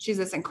she's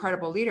this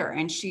incredible leader.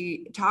 And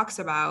she talks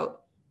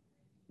about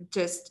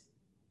just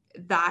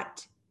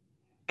that.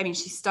 I mean,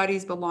 she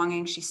studies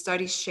belonging, she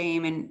studies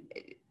shame, and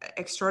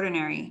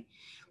extraordinary,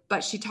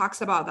 but she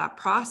talks about that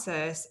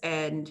process,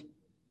 and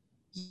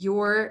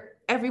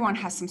everyone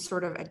has some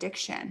sort of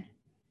addiction.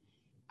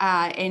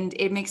 And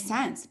it makes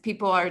sense.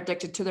 People are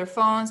addicted to their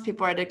phones.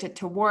 People are addicted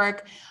to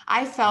work.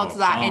 I felt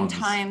that phones. in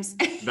times.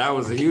 That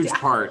was a huge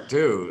part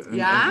too.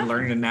 Yeah. And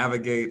learning to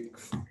navigate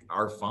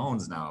our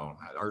phones now.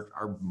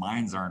 Our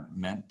minds aren't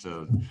meant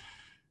to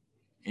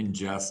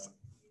ingest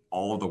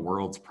all of the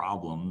world's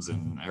problems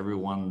and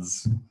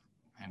everyone's,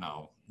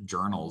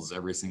 journals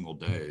every single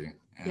day.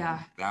 And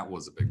that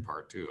was a big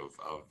part too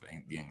of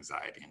the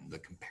anxiety and the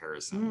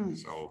comparison.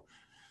 So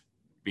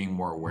being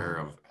more aware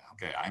of,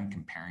 okay, I'm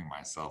comparing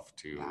myself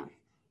to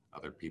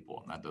other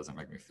people, and that doesn't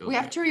make me feel We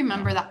have to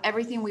remember that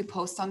everything we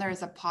post on there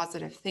is a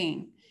positive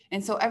thing.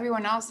 And so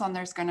everyone else on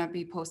there is going to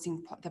be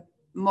posting the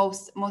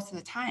most of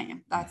the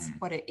time. That's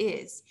what it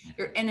is.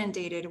 You're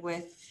inundated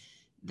with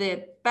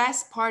the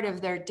best part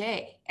of their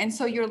day. And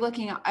so you're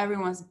looking at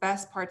everyone's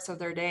best parts of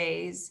their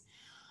days,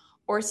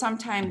 or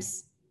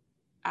sometimes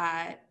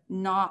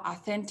not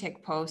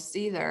authentic posts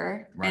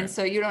either. Right. And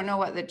so you don't know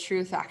what the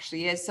truth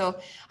actually is. So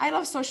I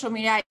love social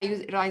media. I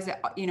utilize it,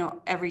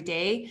 every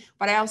day,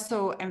 but I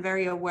also am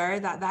very aware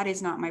that that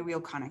is not my real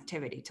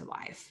connectivity to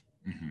life.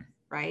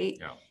 Right.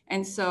 Yeah.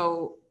 And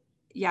so,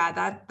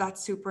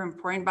 that's super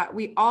important, but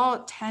we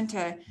all tend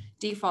to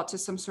default to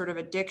some sort of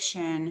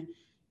addiction.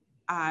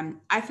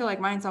 I feel like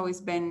mine's always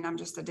been, I'm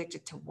just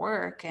addicted to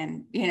work,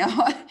 and,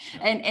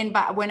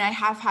 but when I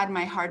have had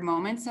my hard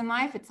moments in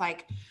life, it's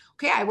like,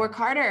 okay, I work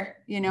harder,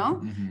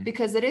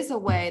 because it is a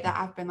way that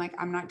I've been like,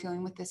 I'm not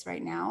dealing with this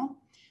right now.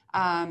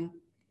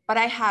 But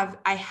I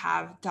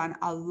have done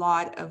a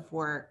lot of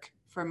work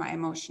for my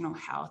emotional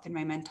health and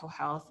my mental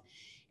health.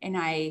 And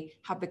I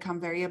have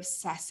become very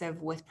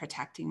obsessive with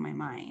protecting my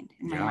mind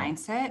and my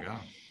mindset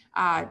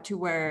to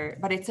where,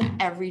 but it's an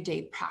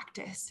everyday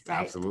practice,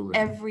 right? Absolutely.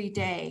 Every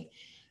day.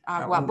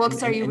 What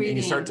books are you reading? And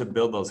you start to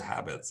build those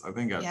habits. I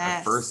think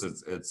at first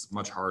it's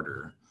much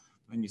harder.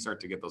 Then you start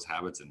to get those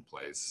habits in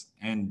place,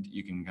 and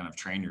you can kind of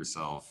train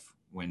yourself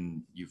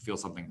when you feel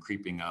something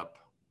creeping up,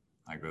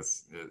 like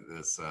this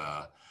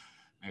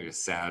maybe a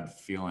sad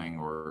feeling,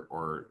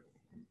 or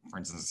for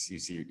instance, you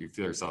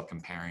feel yourself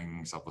comparing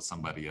yourself with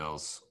somebody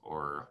else,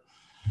 or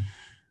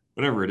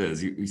whatever it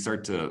is. You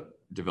start to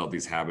develop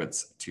these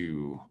habits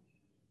to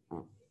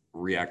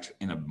react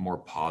in a more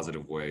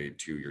positive way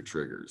to your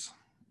triggers,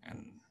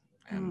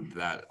 and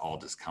that all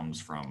just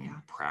comes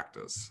from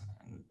practice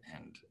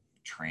and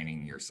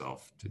training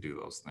yourself to do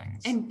those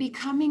things and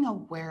becoming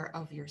aware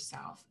of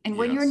yourself. And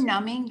when you're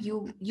numbing,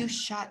 you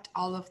shut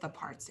all of the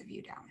parts of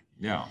you down.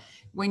 Yeah.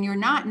 When you're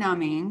not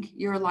numbing,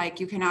 you're like,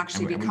 you can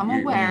actually become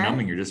aware. When you're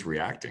numbing, you're just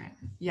reacting.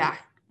 Yeah.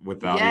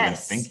 Without even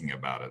thinking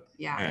about it.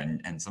 Yeah.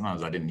 And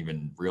sometimes I didn't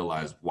even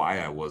realize why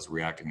I was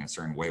reacting in a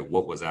certain way,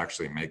 what was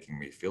actually making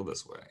me feel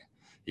this way.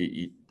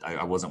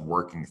 I wasn't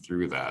working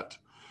through that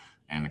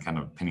and kind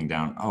of pinning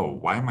down,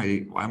 why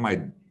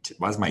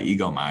is my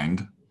ego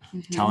mind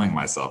telling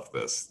myself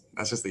this?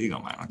 That's just the ego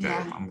mind. Okay,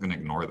 I'm going to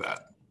ignore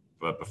that.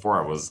 But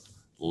before I was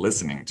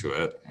listening to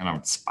it, and I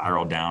would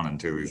spiral down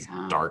into these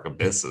dark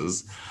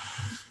abysses.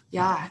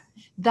 Yeah,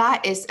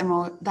 that is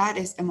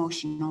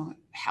emotional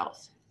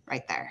health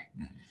right there.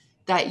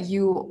 That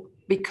you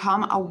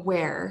become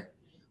aware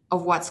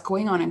of what's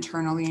going on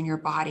internally in your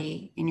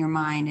body, in your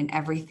mind, and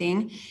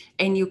everything.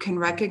 And you can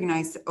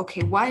recognize,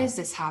 okay, why is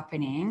this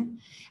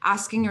happening?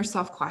 Asking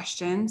yourself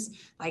questions,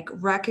 like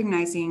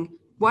recognizing,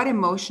 what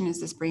emotion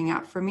is this bringing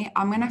up for me?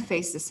 I'm going to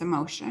face this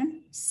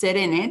emotion, sit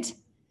in it,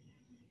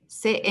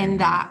 sit in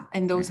that,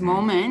 in those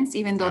moments,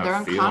 even though they're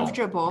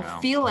uncomfortable,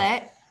 feel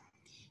it.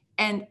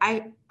 And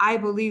I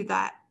believe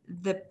that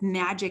the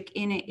magic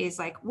in it is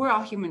like, we're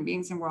all human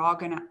beings, and we're all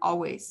going to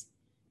always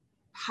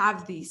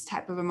have these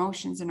type of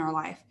emotions in our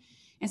life.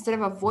 Instead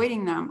of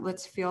avoiding them,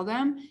 let's feel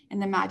them.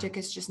 And the magic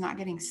is just not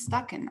getting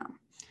stuck in them.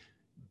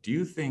 Do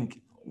you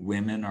think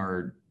women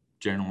are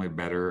generally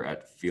better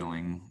at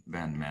feeling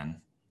than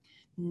men?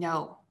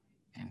 No.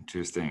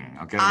 Interesting.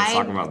 Okay, let's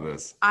talk about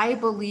this. I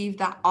believe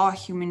that all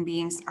human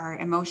beings are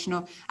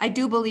emotional. I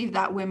do believe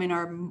that women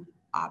are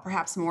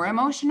perhaps more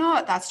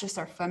emotional. That's just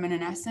our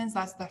feminine essence.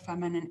 That's the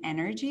feminine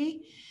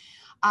energy.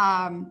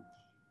 But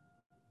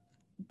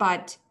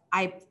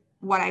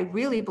what I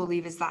really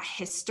believe is that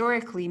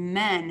historically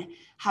men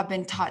have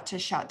been taught to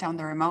shut down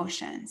their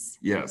emotions.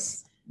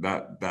 Yes,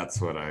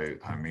 that's what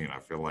I mean. I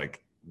feel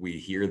like we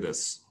hear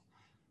this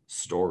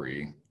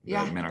story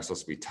that men are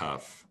supposed to be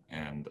tough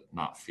and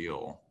not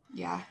feel.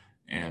 Yeah.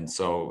 And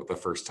so the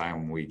first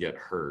time we get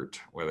hurt,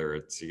 whether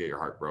it's you get your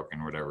heart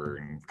broken or whatever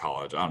in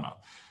college, I don't know.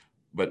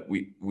 But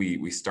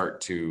we start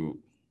to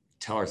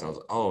tell ourselves,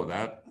 oh,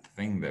 that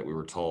thing that we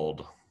were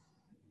told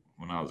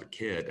when I was a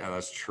kid,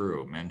 that's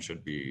true. Men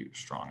should be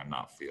strong and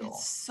not feel.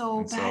 It's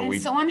so bad.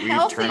 It's so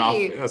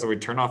unhealthy. So we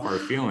turn off our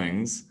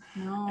feelings.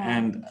 No.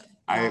 And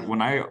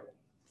when I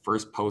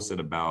first posted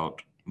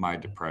about my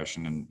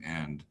depression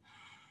and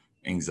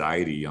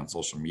anxiety on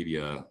social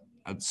media,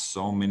 I had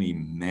so many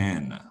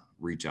men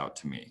reach out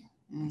to me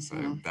and say,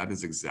 that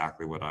is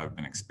exactly what I've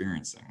been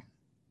experiencing.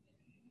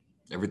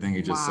 Everything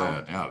you just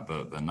said,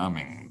 the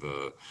numbing,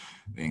 the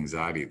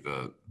anxiety,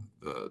 the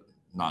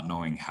not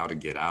knowing how to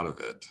get out of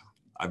it.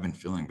 I've been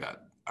feeling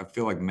that. I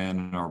feel like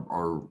men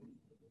are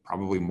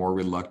probably more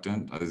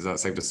reluctant. Is that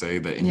safe to say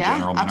that in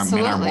general,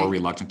 men are more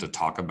reluctant to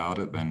talk about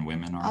it than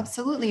women are?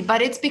 Absolutely.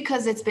 But it's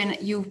because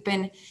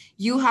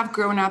you have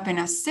grown up in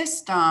a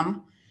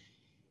system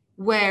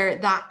where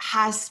that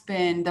has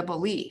been the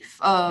belief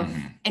of,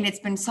 and it's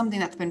been something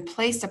that's been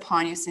placed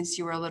upon you since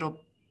you were a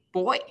little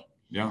boy.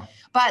 Yeah.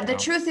 But the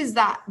truth is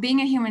that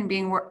being a human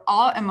being, we're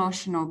all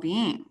emotional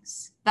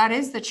beings. That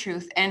is the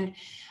truth. And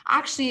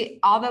actually,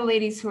 all the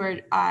ladies who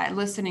are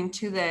listening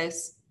to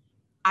this,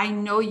 I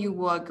know you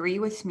will agree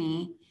with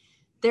me.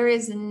 There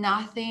is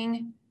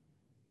nothing,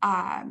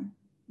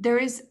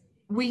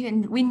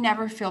 we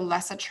never feel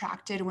less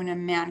attracted when a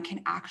man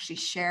can actually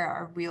share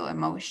a real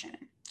emotion.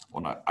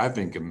 Well, I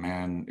think a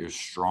man is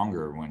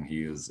stronger when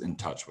he is in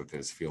touch with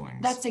his feelings.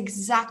 That's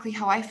exactly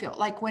how I feel.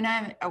 Like when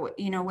I'm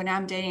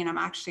dating, I'm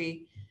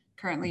actually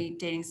currently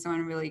dating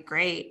someone really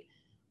great.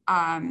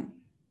 And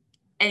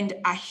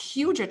a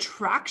huge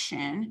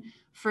attraction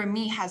for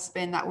me has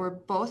been that we're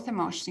both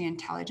emotionally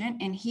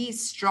intelligent and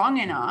he's strong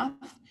enough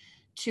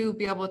to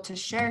be able to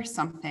share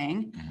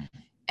something.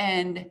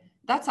 And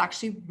that's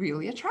actually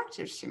really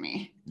attractive to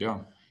me. Yeah.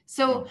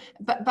 So,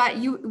 but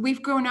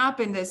we've grown up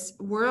in this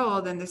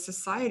world and this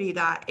society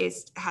that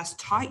has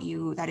taught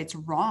you that it's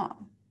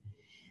wrong.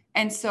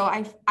 And so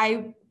I'm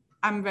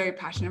very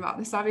passionate about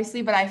this,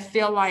 obviously, but I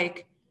feel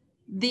like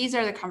these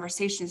are the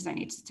conversations that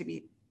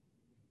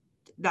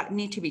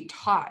need to be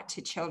taught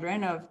to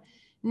children of,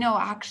 no,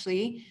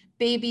 actually,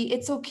 baby,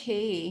 it's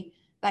okay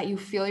that you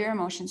feel your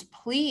emotions.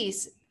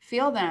 Please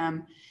feel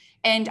them.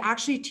 And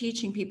actually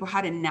teaching people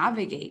how to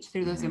navigate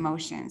through those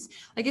emotions.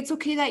 Like, it's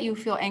okay that you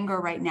feel anger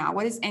right now.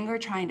 What is anger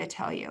trying to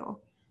tell you?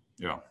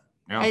 Yeah.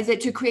 Is it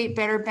to create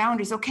better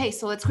boundaries? Okay,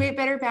 so let's create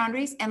better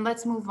boundaries and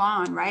let's move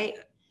on, right?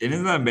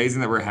 Isn't that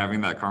amazing that we're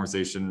having that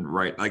conversation,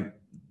 right? Like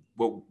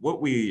where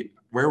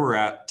we're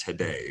at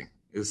today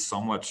is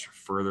so much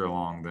further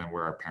along than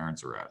where our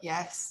parents are at.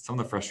 Yes. Some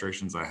of the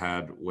frustrations I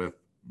had with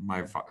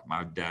my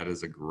dad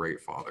is a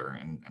great father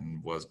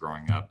and was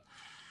growing up.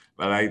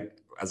 But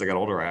as I got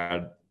older,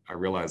 I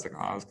realized like,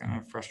 I was kind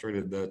of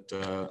frustrated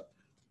that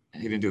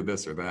he didn't do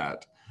this or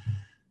that.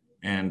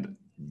 And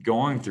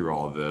going through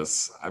all of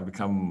this, I've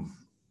become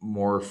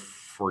more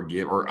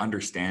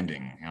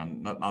understanding.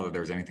 Not that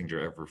there's anything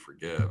to ever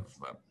forgive,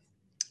 but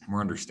more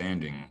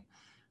understanding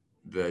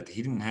that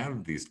he didn't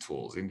have these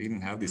tools. He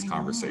didn't have these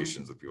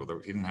conversations with people.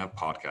 He didn't have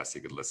podcasts he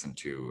could listen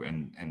to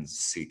and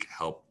seek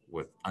help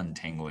with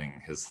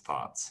untangling his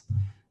thoughts.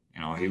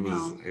 He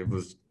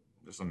was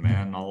just a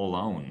man all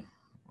alone.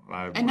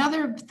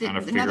 Another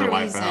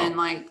reason,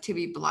 like, to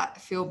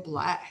feel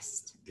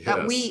blessed,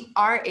 that we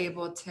are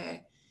able to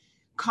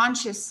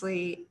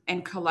consciously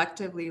and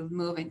collectively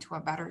move into a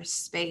better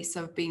space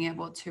of being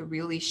able to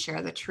really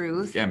share the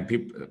truth. Yeah, and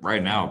people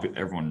right now,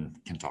 everyone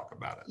can talk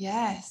about it.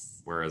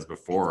 Yes. Whereas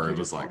before it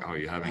was like, oh,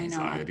 you have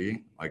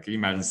anxiety. Like, can you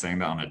imagine saying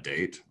that on a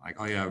date? Like,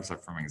 oh yeah, I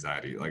suffer from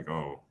anxiety. Like,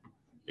 oh,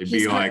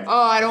 oh,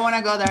 I don't want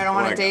to go there. I don't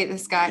want to date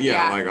this guy.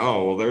 Yeah, like,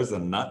 oh, well, there's a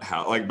nut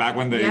house. Like back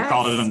when they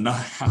called it a nut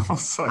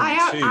house. Like,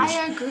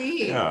 I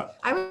agree. Yeah.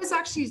 I was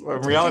actually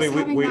in reality,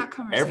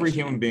 every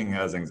human being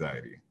has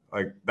anxiety.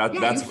 Like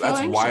that's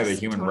why the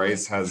human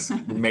race has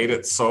made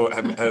it so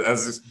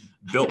has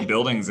built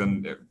buildings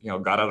and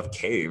got out of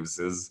caves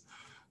is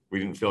we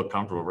didn't feel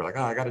comfortable. We're like,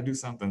 oh, I got to do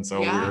something. So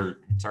we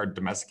started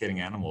domesticating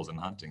animals and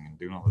hunting and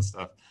doing all this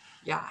stuff.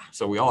 Yeah.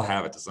 So we all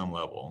have it to some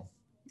level.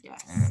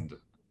 Yes. And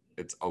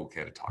it's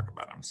okay to talk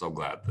about it. I'm so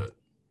glad that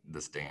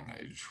this day and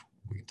age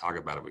we can talk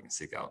about it. We can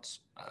seek out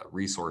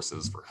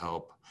resources for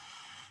help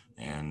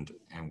and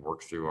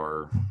work through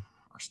our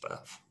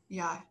stuff.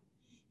 Yeah.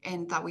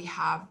 and that we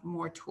have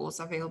more tools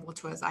available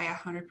to us. I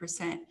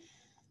 100%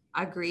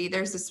 agree.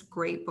 There's this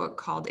great book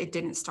called It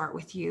Didn't Start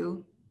With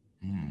You.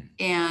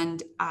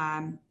 And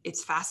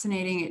it's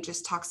fascinating. It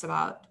just talks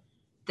about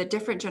the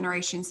different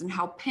generations and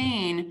how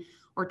pain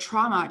or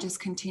trauma just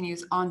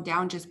continues on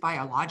down just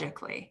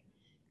biologically.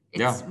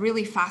 It's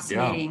really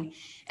fascinating.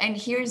 And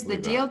here's the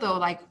deal though,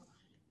 like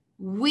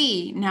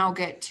we now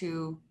get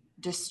to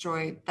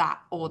destroy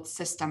that old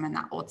system and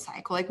that old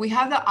cycle. Like we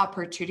have the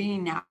opportunity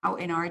now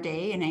in our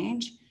day and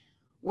age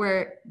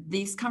where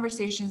these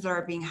conversations that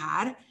are being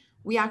had,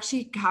 we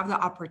actually have the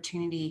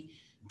opportunity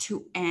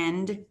to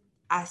end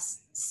a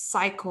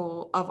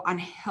cycle of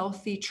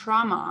unhealthy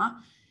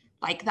trauma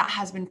like that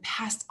has been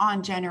passed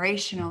on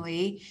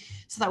generationally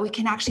so that we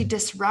can actually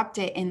disrupt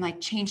it and like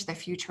change the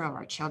future of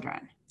our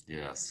children.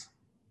 Yes.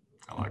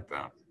 I like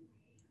that.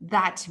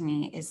 That to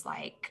me is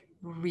like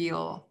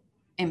real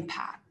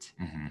impact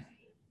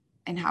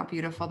and how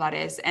beautiful that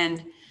is.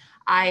 And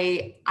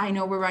I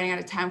know we're running out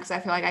of time because I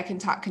feel like I can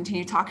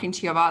continue talking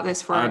to you about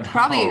this for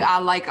probably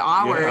like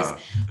hours,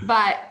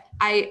 but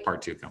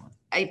part two coming.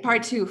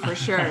 Part two for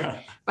sure.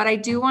 But I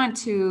do want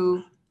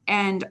to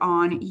end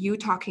on you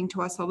talking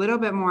to us a little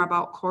bit more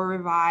about Core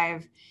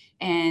Revive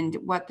and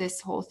what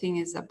this whole thing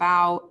is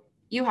about.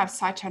 You have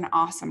such an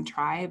awesome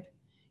tribe.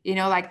 You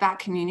know, like that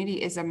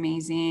community is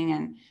amazing.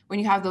 And when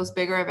you have those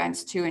bigger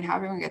events too, and how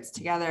everyone gets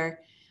together,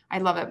 I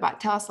love it. But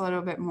tell us a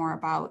little bit more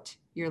about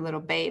your little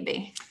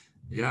baby.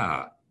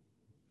 Yeah,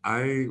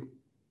 I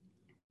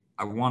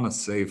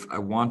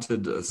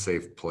wanted a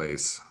safe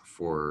place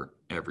for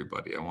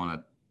everybody. I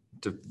wanted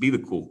to be the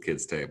cool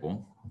kids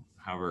table.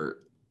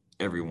 However,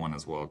 everyone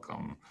is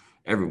welcome.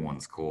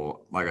 Everyone's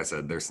cool. Like I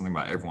said, there's something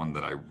about everyone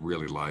that I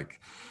really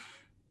like.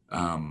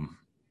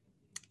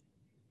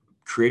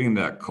 Creating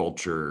that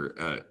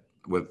culture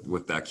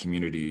with that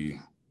community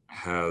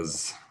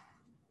has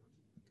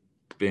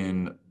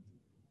been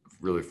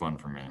really fun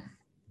for me.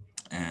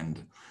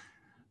 And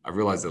I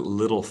realized that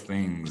little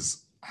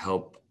things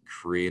help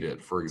create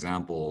it. For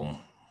example,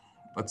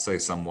 let's say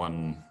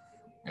someone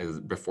is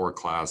before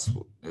class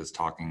is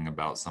talking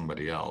about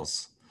somebody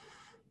else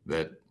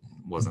that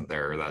wasn't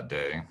there that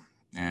day,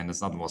 and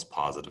it's not the most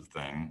positive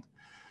thing.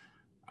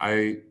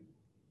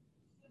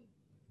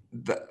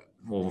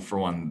 For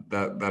one,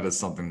 that is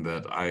something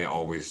that I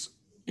always,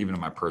 even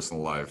in my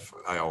personal life,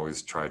 I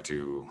always try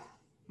to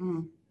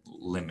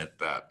limit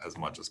that as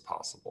much as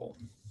possible.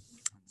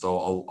 So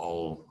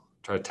I'll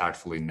try to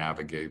tactfully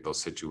navigate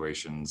those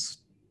situations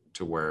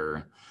to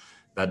where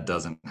that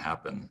doesn't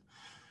happen.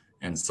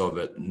 And so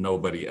that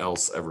nobody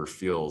else ever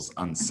feels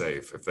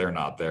unsafe. If they're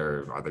not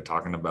there, are they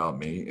talking about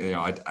me? You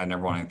know, I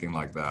never want anything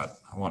like that.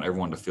 I want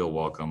everyone to feel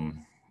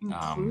welcome,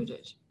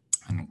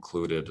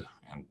 included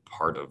and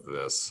part of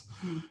this.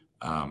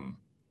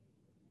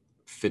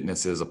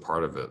 Fitness is a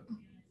part of it.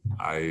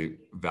 I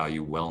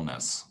value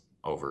wellness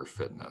over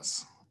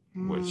fitness,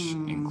 which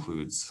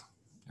includes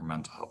your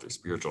mental health, your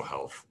spiritual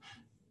health,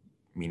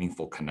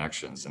 meaningful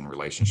connections and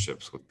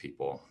relationships with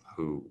people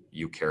who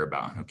you care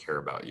about and who care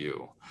about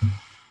you.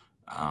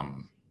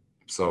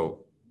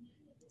 So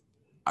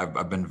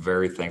I've been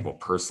very thankful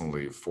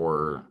personally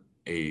for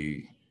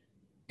an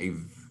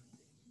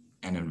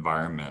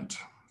environment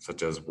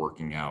such as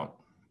working out.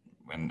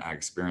 When I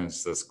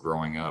experienced this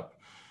growing up,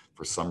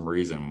 for some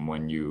reason,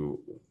 when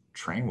you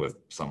train with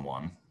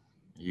someone,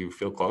 you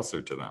feel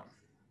closer to them.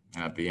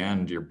 And at the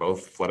end, you're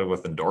both flooded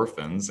with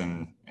endorphins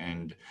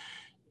and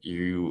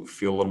you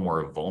feel a little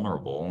more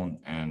vulnerable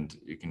and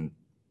you can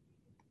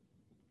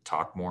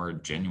talk more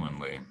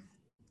genuinely.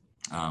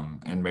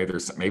 And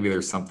maybe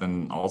there's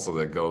something also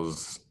that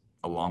goes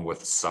along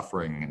with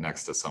suffering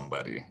next to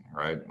somebody,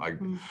 right? Like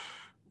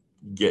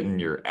getting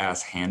your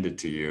ass handed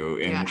to you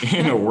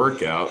in a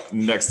workout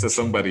next to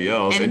somebody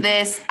else. And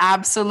this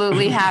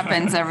absolutely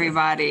happens,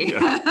 everybody.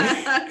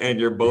 And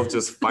you're both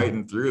just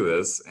fighting through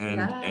this,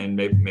 and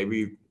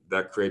maybe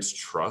that creates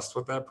trust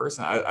with that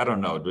person. I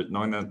don't know, but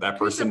knowing that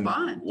person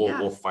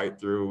will fight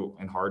through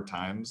in hard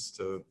times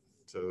to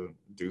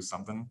do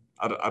something.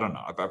 I don't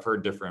know. I've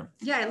heard different.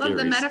 Yeah, I love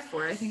theories. The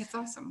metaphor. I think it's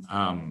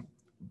awesome.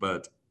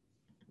 But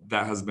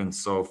that has been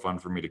so fun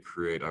for me to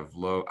create.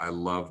 I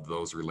love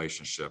those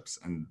relationships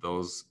and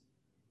those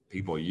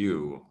people.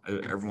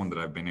 Everyone that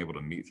I've been able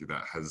to meet through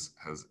that has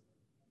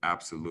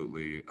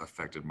absolutely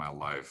affected my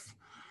life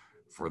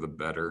for the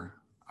better.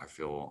 I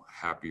feel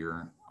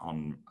happier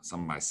on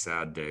some of my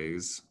sad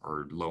days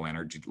or low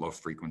energy, low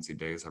frequency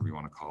days, however you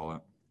want to call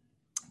it,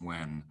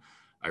 when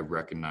I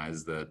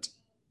recognize that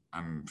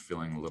I'm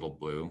feeling a little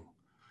blue.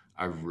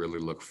 I really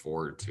look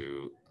forward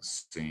to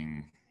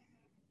seeing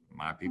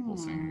my people,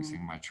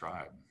 seeing my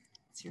tribe.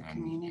 It's your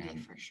community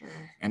for sure.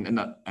 And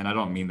I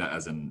don't mean that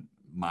as in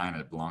mine,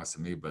 it belongs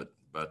to me, but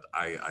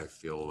I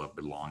feel a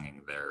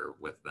belonging there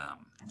with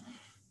them.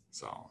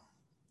 So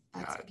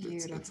that's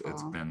beautiful.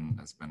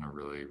 It's been a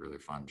really, really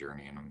fun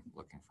journey, and I'm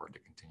looking forward to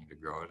continue to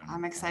grow it.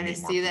 I'm excited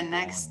to see the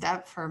next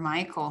step for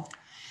Michael.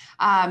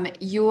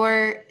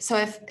 So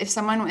if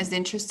someone is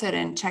interested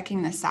in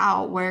checking this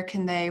out, where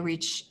can they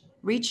reach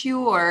reach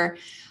you, or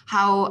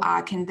how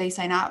can they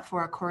sign up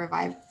for a Core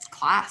Revive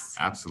class?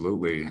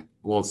 Absolutely.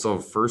 Well, so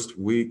first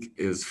week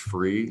is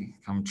free.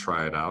 Come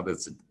try it out.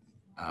 It's,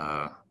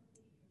 I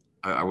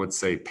would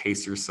say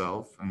pace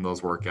yourself in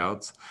those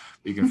workouts.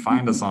 You can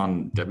find us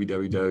on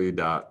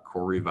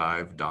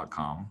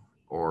www.corerevive.com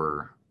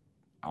or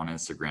on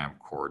Instagram,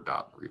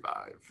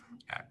 core.revive,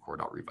 at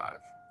core.revive.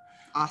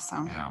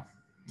 Awesome. Yeah.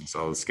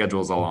 So the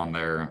schedule is all on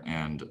there,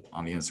 and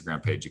on the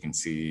Instagram page, you can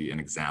see an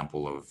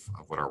example of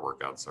what our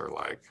workouts are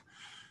like,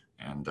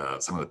 and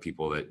some of the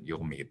people that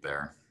you'll meet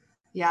there.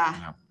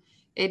 Yeah.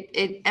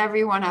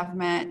 Everyone I've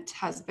met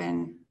has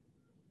been,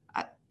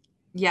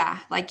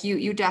 like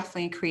you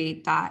definitely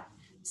create that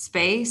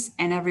space,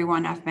 and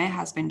everyone I've met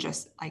has been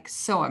just like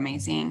so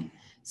amazing,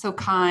 so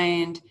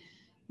kind.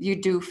 You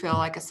do feel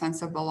like a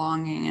sense of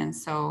belonging, and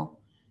so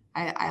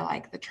I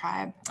like the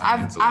tribe.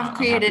 I've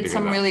created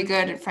some really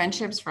good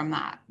friendships from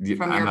that,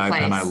 from your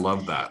place. And I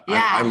love that.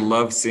 Yeah. I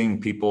love seeing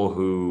people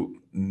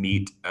who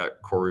meet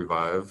at Core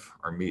Revive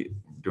or meet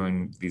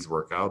doing these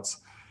workouts,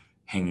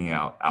 hanging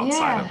out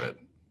outside of it.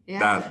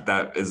 Yeah.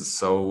 That is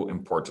so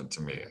important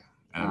to me.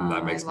 And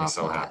that makes me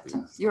so happy.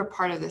 You're a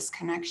part of this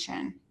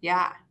connection.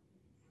 Yeah.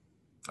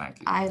 Thank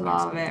you. I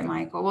love it,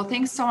 Michael. Well,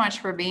 thanks so much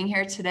for being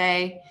here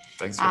today.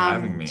 Thanks for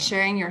having me.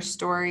 Sharing your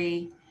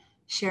story,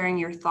 sharing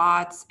your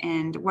thoughts,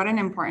 and what an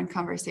important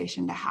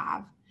conversation to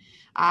have.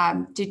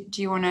 Do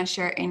you want to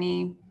share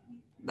anything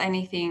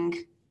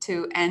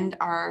to end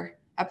our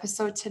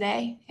episode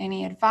today?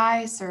 Any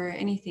advice or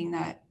anything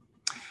that?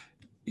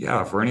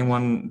 Yeah, for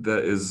anyone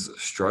that is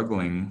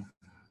struggling,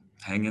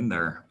 hang in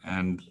there,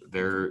 and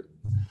there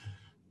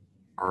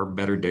are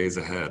better days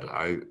ahead.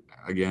 I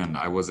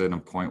was at a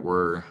point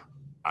where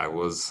I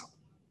was,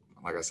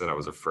 like I said, I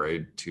was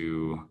afraid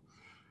to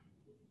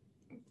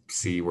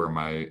see where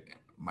my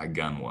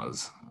gun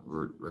was.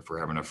 If we're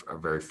having a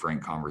very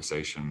frank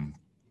conversation,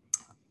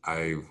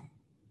 I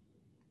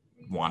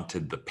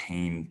wanted the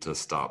pain to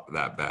stop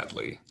that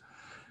badly,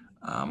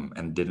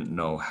 and didn't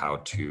know how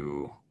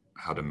to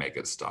make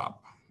it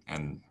stop.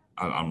 And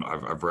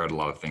I've read a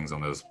lot of things on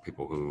those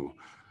people who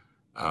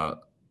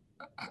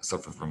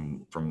suffer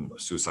from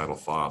suicidal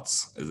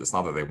thoughts. It's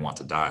not that they want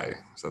to die,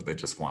 so they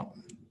just want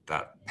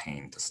that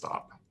pain to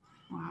stop.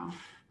 Wow.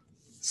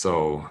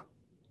 So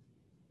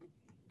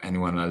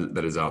anyone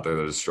that is out there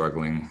that is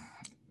struggling,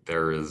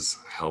 there is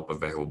help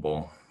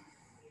available.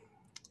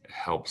 It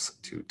helps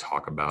to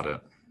talk about it,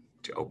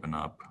 to open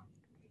up.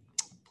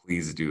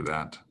 Please do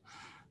that.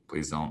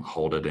 Please don't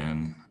hold it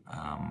in.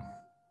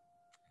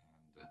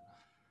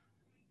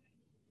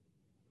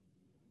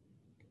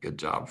 Good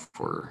job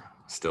for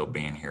still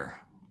being here.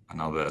 I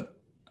know that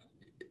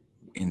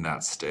in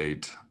that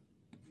state,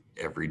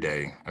 every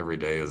day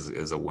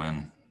is a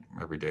win.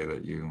 Every day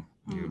that you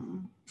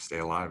stay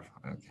alive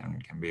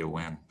can be a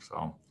win.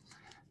 So,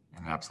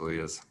 and it absolutely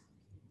is.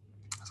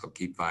 So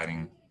keep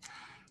fighting,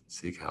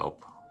 seek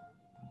help,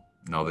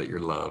 know that you're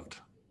loved.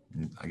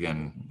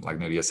 Again, like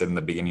Nudia said in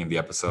the beginning of the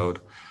episode,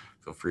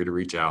 feel free to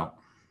reach out.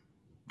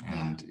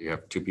 And you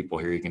have 2 people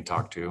here you can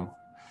talk to,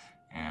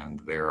 and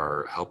there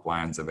are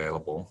helplines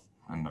available.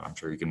 And I'm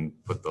sure you can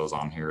put those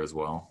on here as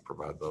well,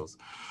 provide those.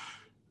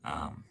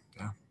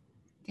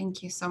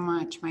 Thank you so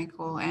much,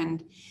 Michael.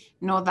 And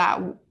know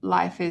that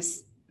life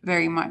is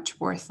very much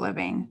worth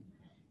living,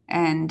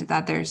 and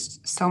that there's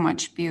so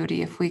much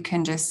beauty if we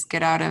can just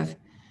get out of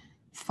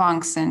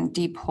funks and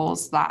deep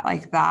holes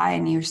like that,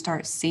 and you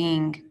start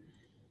seeing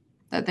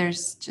that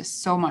there's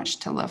just so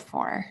much to live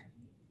for.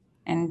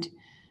 And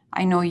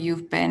I know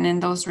you've been in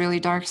those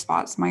really dark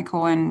spots,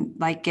 Michael, and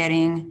like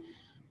getting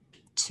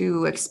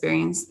to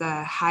experience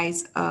the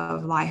highs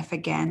of life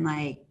again,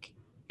 like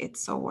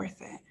it's so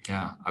worth it.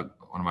 Yeah.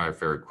 One of my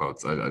favorite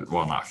quotes,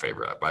 well, not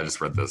favorite, but I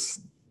just read this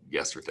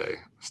yesterday.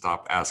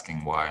 Stop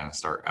asking why and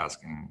stop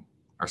asking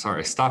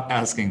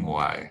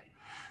why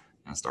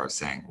and start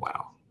saying,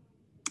 wow.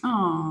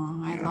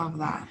 Oh, I love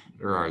that.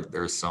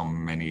 There's so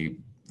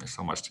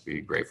much to be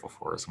grateful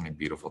for, so many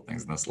beautiful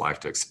things in this life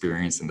to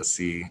experience and to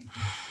see.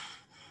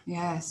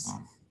 Yes.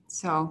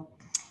 So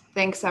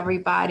thanks,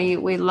 everybody.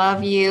 We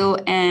love you,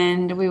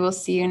 and we will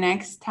see you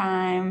next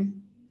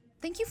time.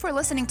 Thank you for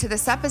listening to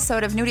this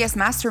episode of Nudia's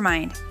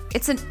Mastermind.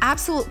 It's an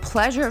absolute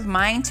pleasure of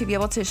mine to be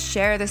able to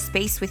share this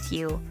space with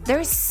you. There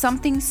is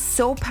something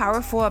so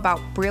powerful about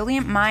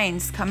brilliant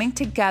minds coming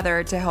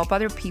together to help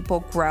other people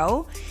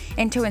grow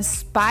and to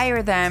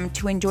inspire them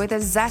to enjoy the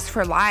zest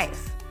for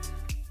life.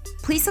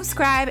 Please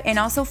subscribe and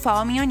also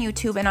follow me on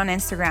YouTube and on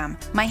Instagram.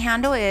 My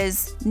handle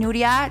is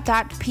nudia.p.rivera.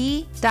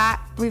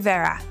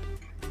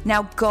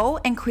 Now go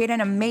and create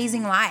an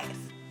amazing life.